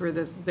states where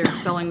they're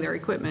selling their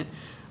equipment.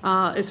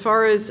 As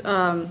far as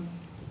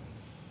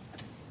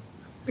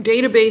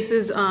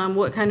databases,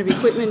 what kind of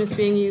equipment is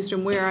being used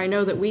and where, I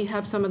know that we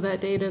have some of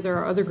that data. There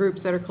are other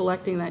groups that are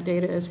collecting that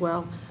data as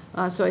well.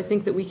 So I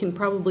think that we can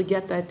probably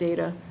get that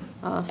data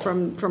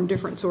from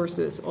different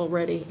sources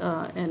already,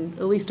 and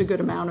at least a good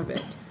amount of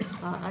it.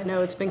 I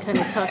know it's been kind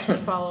of tough to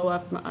follow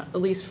up, at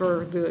least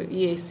for the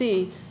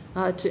EAC,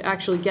 to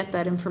actually get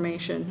that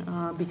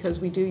information because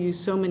we do use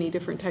so many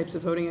different types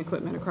of voting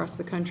equipment across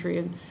the country,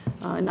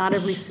 and not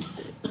every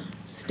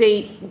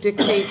state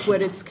dictates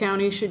what its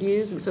county should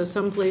use, and so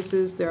some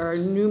places there are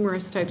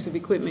numerous types of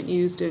equipment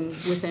used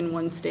within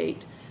one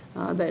state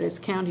that is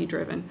county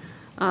driven.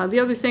 The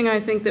other thing I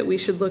think that we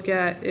should look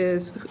at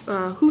is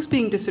who's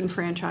being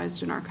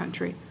disenfranchised in our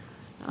country.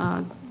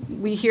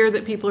 We hear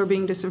that people are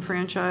being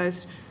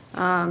disenfranchised.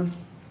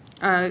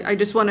 I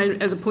just want to,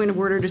 as a point of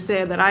order, to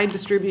say that I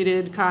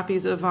distributed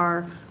copies of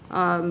our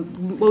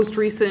most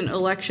recent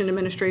election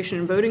administration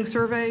and voting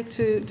survey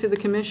to the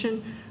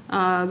commission.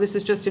 This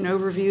is just an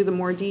overview. The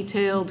more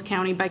detailed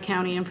county by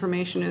county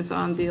information is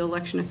on the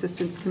Election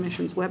Assistance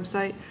Commission's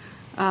website.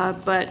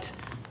 But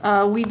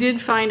we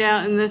did find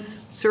out in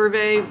this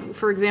survey,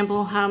 for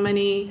example, how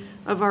many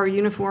of our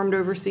uniformed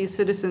overseas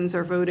citizens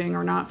are voting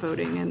or not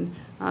voting,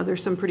 and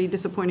there's some pretty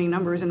disappointing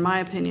numbers, in my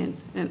opinion,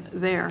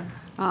 there.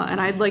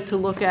 And I'd like to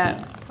look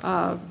at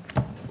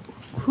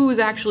who is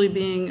actually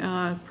being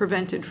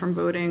prevented from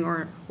voting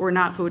or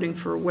not voting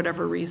for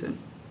whatever reason.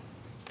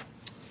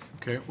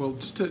 Okay, well,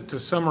 just to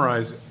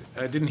summarize,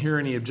 I didn't hear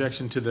any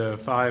objection to the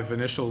 5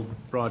 initial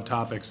broad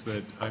topics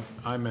that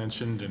I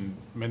mentioned, and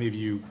many of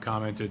you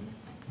commented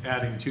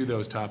adding to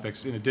those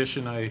topics. In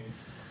addition,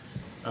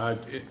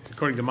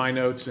 according to my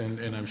notes,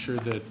 and I'm sure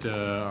that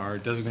our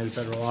designated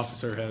federal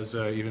officer has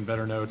even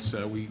better notes,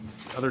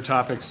 other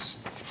topics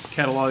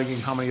cataloging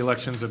how many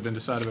elections have been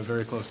decided by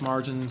very close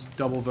margins,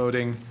 double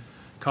voting,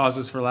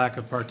 causes for lack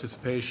of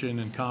participation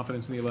and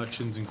confidence in the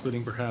elections,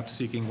 including perhaps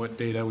seeking what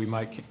data we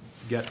might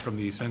get from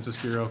the Census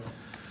Bureau,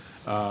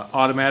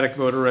 automatic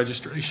voter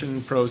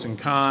registration, pros and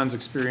cons,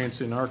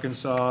 experience in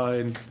Arkansas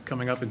and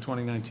coming up in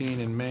 2019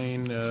 in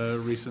Maine,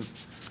 recent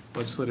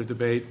legislative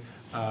debate,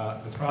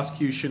 the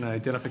prosecution and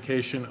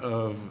identification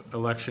of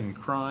election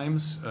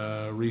crimes,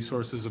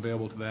 resources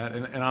available to that.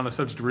 And on the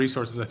subject of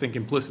resources, I think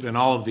implicit in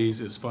all of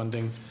these is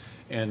funding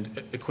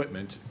and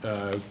equipment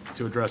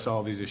to address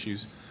all of these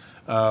issues.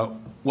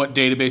 What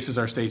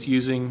databases are states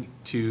using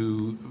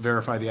to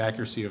verify the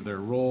accuracy of their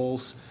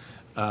rolls,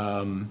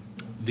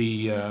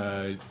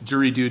 the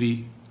jury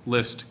duty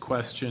list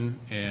question,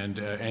 and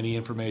any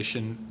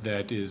information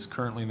that is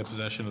currently in the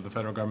possession of the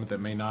federal government that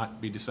may not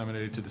be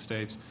disseminated to the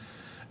states.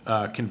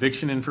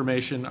 Conviction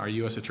information, our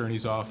U.S.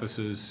 Attorney's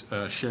offices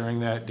sharing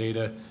that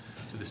data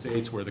to the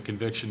states where the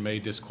conviction may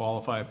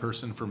disqualify a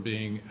person from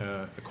being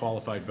a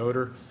qualified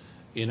voter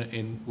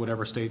in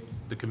whatever state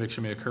the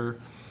conviction may occur.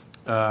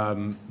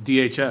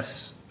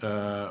 DHS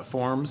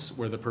forms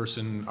where the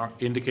person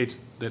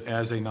indicates that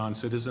as a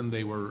non-citizen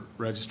they were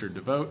registered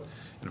to vote.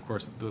 And of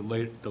course,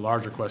 the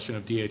larger question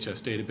of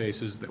DHS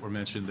databases that were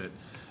mentioned that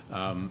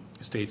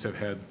states have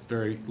had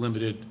very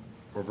limited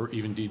or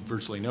even indeed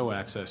virtually no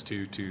access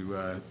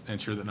to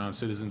ensure that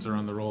non-citizens are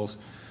on the rolls.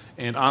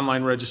 And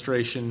online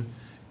registration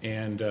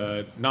and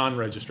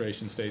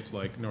non-registration states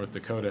like North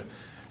Dakota.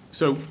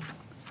 So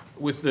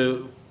if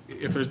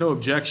there's no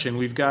objection,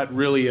 we've got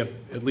really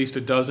at least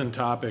a dozen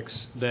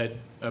topics that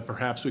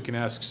perhaps we can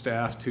ask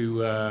staff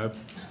to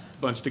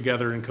bunch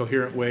together in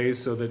coherent ways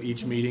so that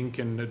each meeting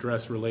can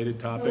address related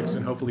topics,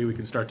 and hopefully we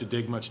can start to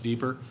dig much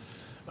deeper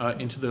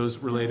into those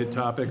related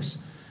topics.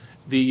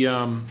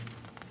 The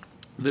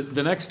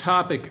next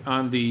topic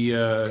on the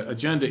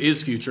agenda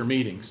is future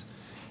meetings.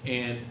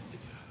 And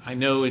I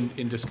know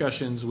in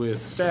discussions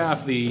with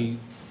staff, the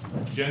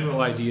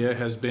general idea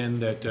has been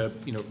that,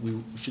 you know,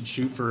 we should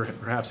shoot for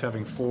perhaps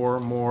having 4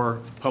 more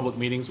public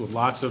meetings with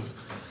lots of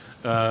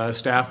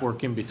staff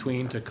work in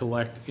between to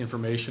collect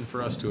information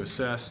for us to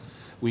assess.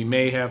 We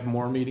may have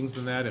more meetings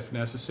than that if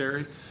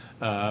necessary,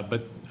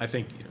 but I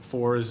think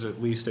 4 is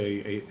at least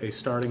a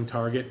starting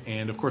target.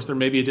 And of course, there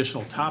may be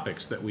additional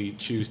topics that we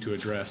choose to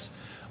address.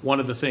 One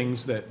of the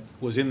things that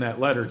was in that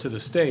letter to the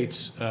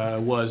states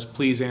was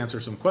please answer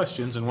some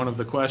questions, and one of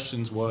the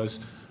questions was,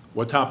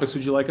 what topics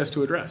would you like us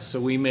to address? So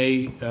we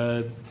may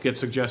get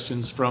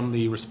suggestions from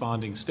the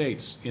responding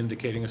states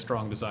indicating a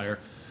strong desire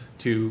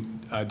to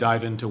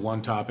dive into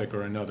one topic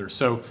or another.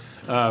 So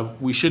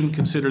we shouldn't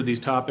consider these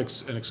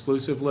topics an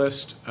exclusive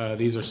list.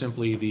 These are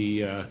simply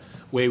the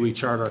way we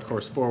chart our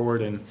course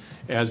forward, and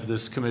as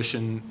this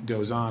commission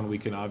goes on, we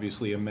can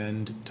obviously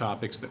amend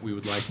topics that we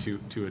would like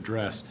to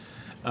address.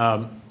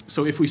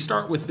 So if we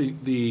start with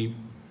the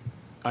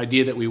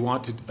idea that we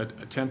want to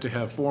attempt to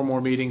have 4 more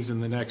meetings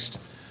in the next,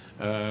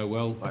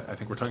 well, I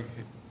think we're talking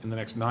in the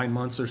next 9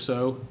 months or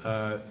so.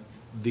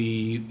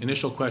 The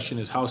initial question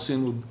is, how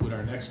soon would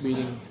our next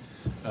meeting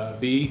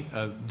be?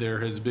 There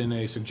has been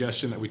a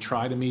suggestion that we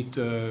try to meet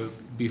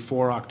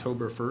before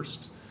October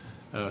 1st.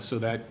 So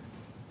that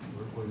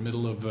we're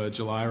middle of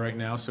July right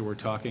now, so we're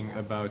talking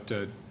about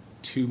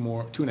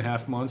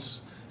 2.5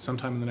 months,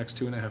 sometime in the next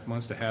 2.5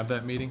 months to have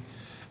that meeting.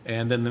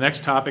 And then the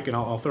next topic, and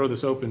I'll throw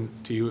this open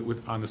to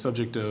you on the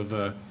subject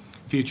of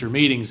future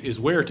meetings, is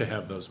where to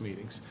have those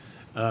meetings.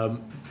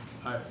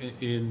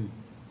 In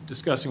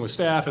discussing with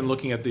staff and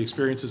looking at the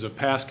experiences of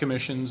past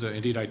commissions,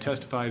 indeed I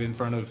testified in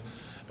front of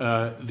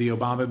the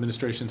Obama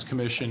administration's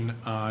commission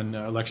on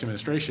election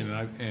administration,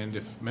 and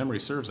if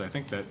memory serves, I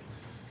think that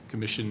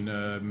commission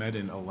met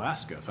in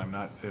Alaska, if I'm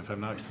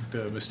not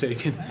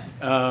mistaken.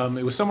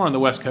 It was somewhere on the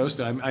West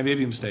Coast. I may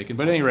be mistaken,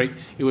 but at any rate,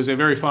 it was a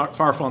very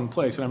far-flung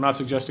place, and I'm not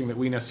suggesting that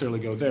we necessarily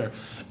go there.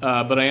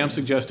 But I am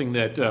suggesting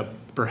that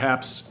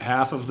perhaps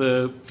half of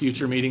the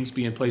future meetings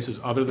be in places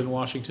other than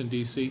Washington,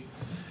 D.C.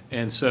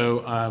 And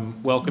so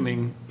I'm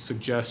welcoming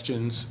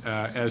suggestions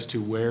as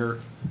to where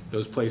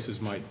those places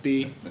might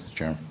be. Mr.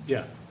 Chairman?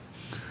 Yeah.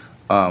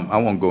 I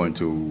won't go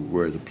into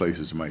where the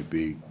places might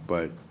be,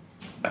 but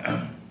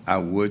I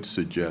would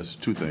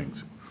suggest 2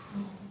 things.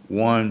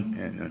 One,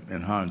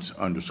 and Hans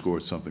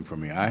underscored something for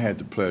me, I had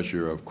the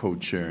pleasure of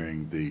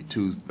co-chairing the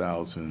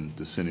 2000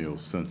 decennial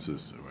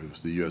census. It was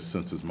the U.S.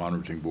 Census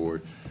Monitoring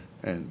Board,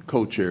 and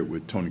co-chaired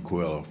with Tony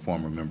Coelho,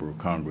 former member of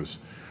Congress.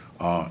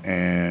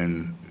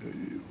 And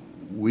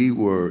we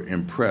were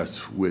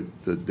impressed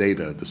with the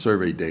data, the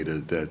survey data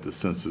that the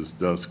census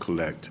does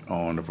collect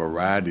on a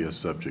variety of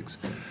subjects.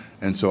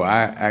 And so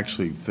I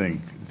actually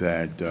think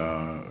that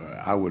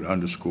I would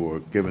underscore,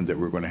 given that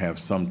we're going to have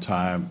some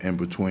time in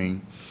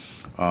between,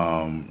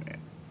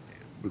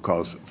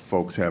 because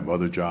folks have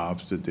other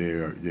jobs that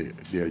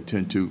they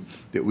attend to,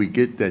 that we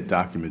get that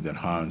document that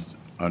Hans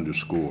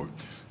underscored.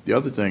 The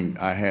other thing,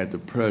 I had the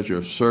pleasure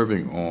of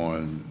serving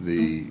on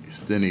the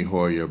Steny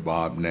Hoyer,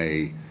 Bob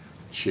Ney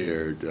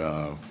chaired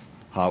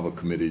HAVA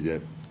committee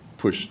that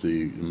pushed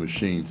the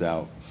machines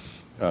out,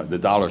 the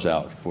dollars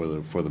out for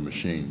the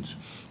machines.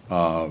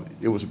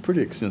 It was a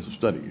pretty extensive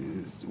study.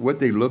 What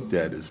they looked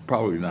at is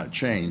probably not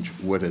changed.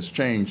 What has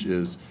changed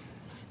is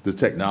the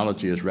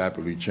technology has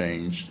rapidly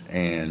changed,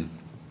 and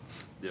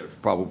there's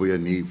probably a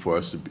need for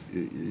us to,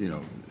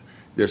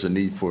 there's a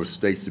need for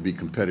states to be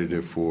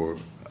competitive for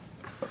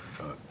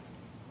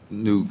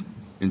new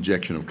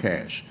injection of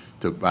cash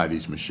to buy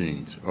these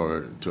machines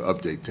or to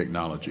update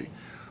technology.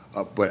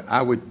 But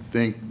I would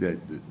think that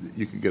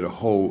you could get a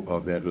hold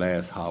of that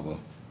last HAVA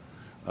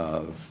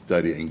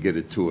study and get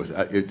it to us.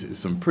 It's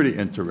some pretty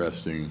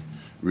interesting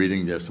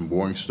reading. There's some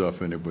boring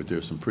stuff in it, but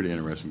there's some pretty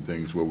interesting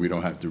things where we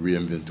don't have to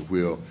reinvent the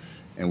wheel,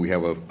 and we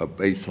have a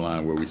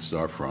baseline where we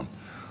start from.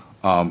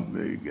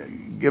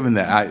 Given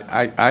that,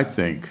 I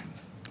think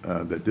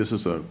that this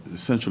is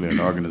essentially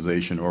an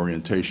organization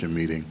orientation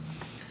meeting.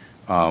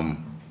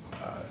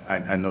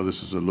 I know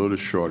this is a little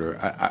shorter.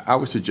 I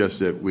would suggest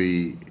that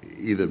we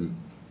either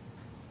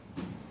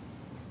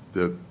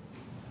the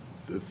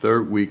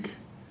 3rd week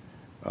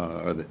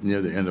or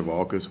near the end of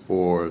August,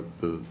 or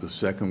the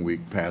 2nd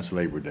week past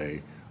Labor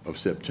Day of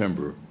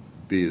September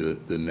be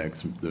the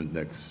next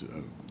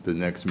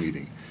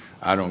meeting.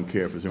 I don't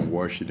care if it's in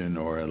Washington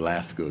or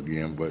Alaska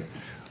again, but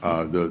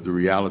the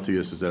reality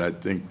is that I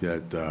think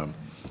that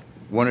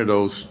one of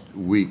those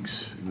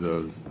weeks,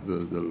 the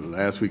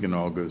last week in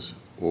August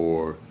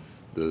or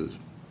the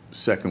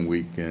 2nd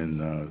week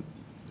in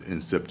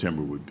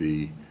September would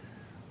be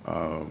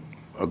a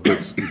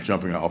good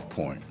jumping off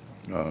point.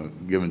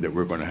 Given that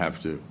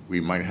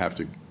we might have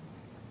to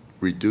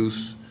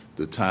reduce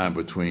the time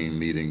between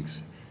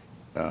meetings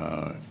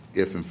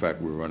if in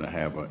fact we're going to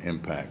have an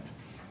impact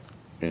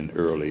in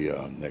early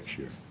next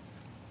year.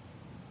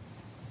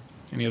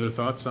 Any other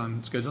thoughts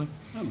on scheduling?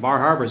 Bar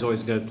Harbor is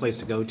always a good place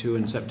to go to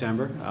in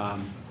September.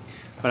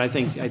 But I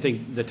think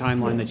the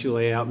timeline that you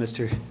lay out,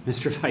 Mr.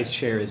 Vice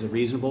Chair, is a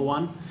reasonable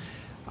one.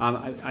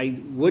 I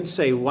would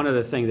say one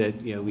other thing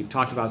that, we've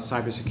talked about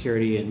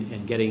cybersecurity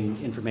and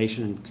getting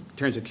information in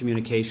terms of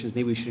communications.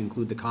 Maybe we should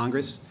include the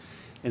Congress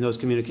in those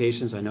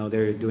communications. I know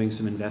they're doing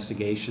some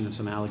investigation of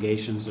some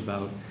allegations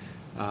about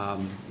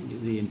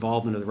the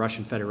involvement of the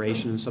Russian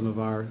Federation in some of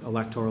our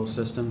electoral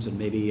systems, and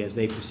maybe as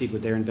they proceed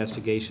with their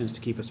investigations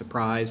to keep us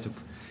apprised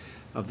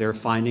of their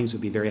findings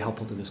would be very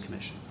helpful to this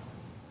commission.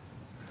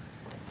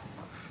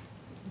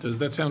 Does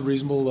that sound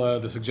reasonable,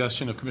 the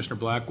suggestion of Commissioner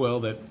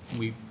Blackwell that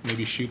we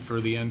maybe shoot for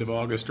the end of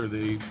August or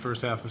the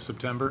first half of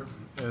September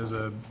as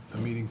a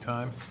meeting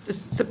time?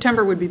 Just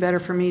September would be better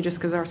for me, just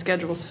because our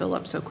schedules fill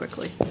up so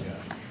quickly.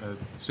 Yeah,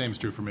 same is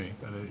true for me.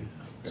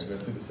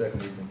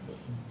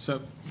 So,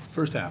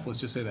 first half, let's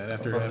just say that,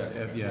 after,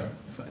 yeah.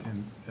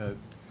 And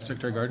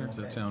Secretary Gardner, does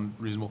that sound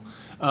reasonable?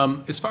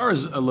 As far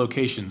as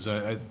locations,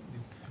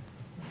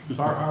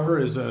 Bar Harbor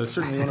is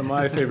certainly one of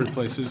my favorite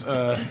places.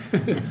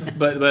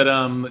 But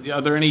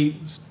are there any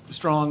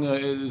strong,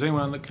 does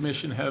anyone on the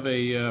commission have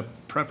a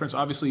preference?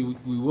 Obviously,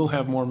 we will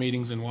have more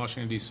meetings in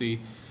Washington, D.C.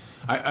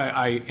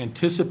 I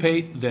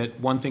anticipate that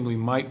one thing we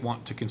might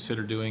want to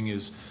consider doing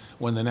is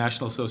when the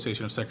National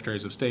Association of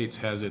Secretaries of States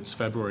has its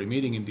February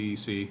meeting in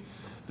D.C.,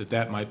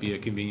 that might be a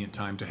convenient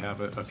time to have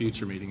a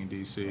future meeting in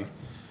D.C.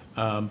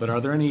 But are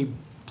there any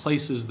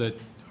places that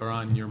are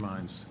on your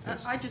minds?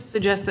 Yes. I just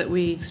suggest that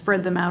we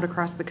spread them out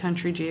across the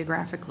country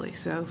geographically.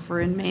 So for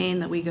in Maine,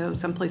 that we go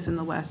someplace in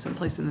the west,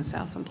 someplace in the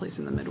south, someplace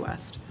in the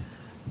Midwest.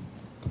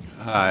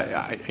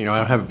 I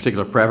don't have a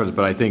particular preference,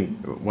 but I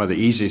think one of the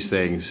easiest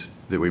things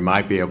that we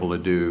might be able to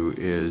do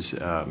is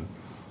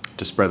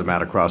to spread them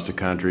out across the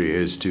country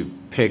is to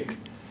pick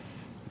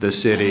the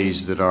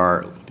cities that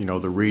are,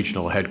 the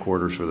regional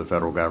headquarters for the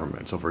federal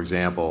government. So, for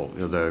example,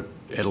 the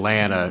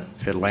Atlanta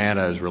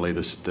is really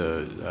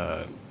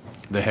the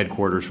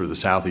headquarters for the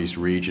southeast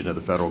region of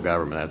the federal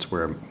government. That's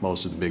where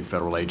most of the big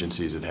federal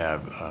agencies that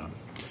have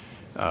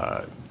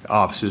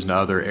offices in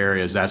other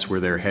areas, that's where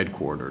they're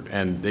headquartered.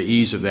 And the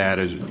ease of that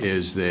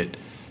is that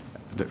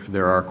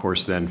there are, of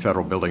course, then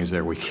federal buildings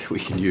there we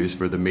can use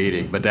for the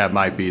meeting, but that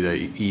might be the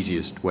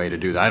easiest way to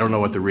do that. I don't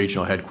know what the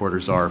regional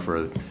headquarters are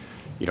for,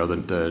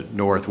 the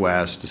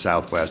Northwest, the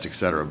Southwest, et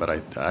cetera,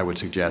 but I would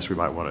suggest we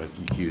might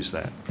want to use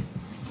that.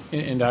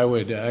 And I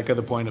would echo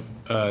the point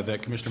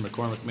that Commissioner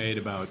McCormick made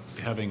about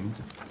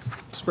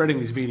spreading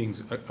these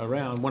meetings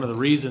around. One of the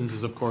reasons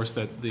is, of course,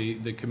 that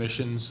the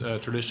commissions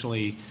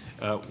traditionally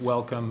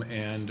welcome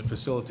and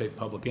facilitate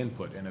public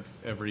input. And if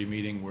every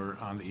meeting were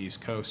on the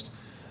East Coast,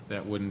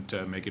 that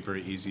wouldn't make it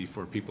very easy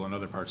for people in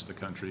other parts of the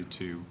country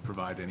to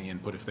provide any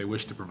input if they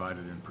wish to provide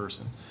it in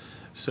person.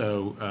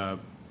 So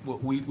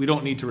we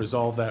don't need to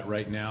resolve that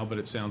right now, but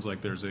it sounds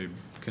like there's a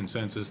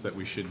consensus that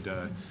we should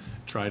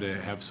try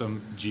to have some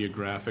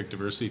geographic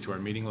diversity to our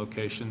meeting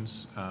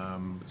locations.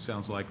 It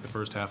sounds like the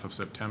first half of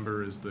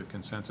September is the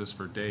consensus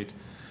for date.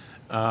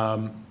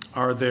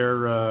 Are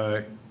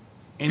there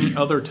any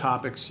other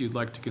topics you'd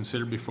like to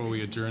consider before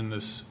we adjourn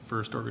this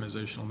first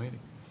organizational meeting?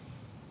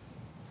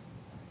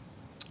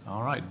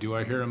 All right, do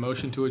I hear a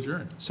motion to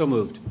adjourn? So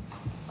moved.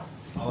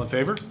 All in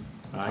favor?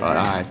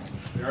 Aye.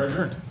 We are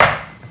adjourned.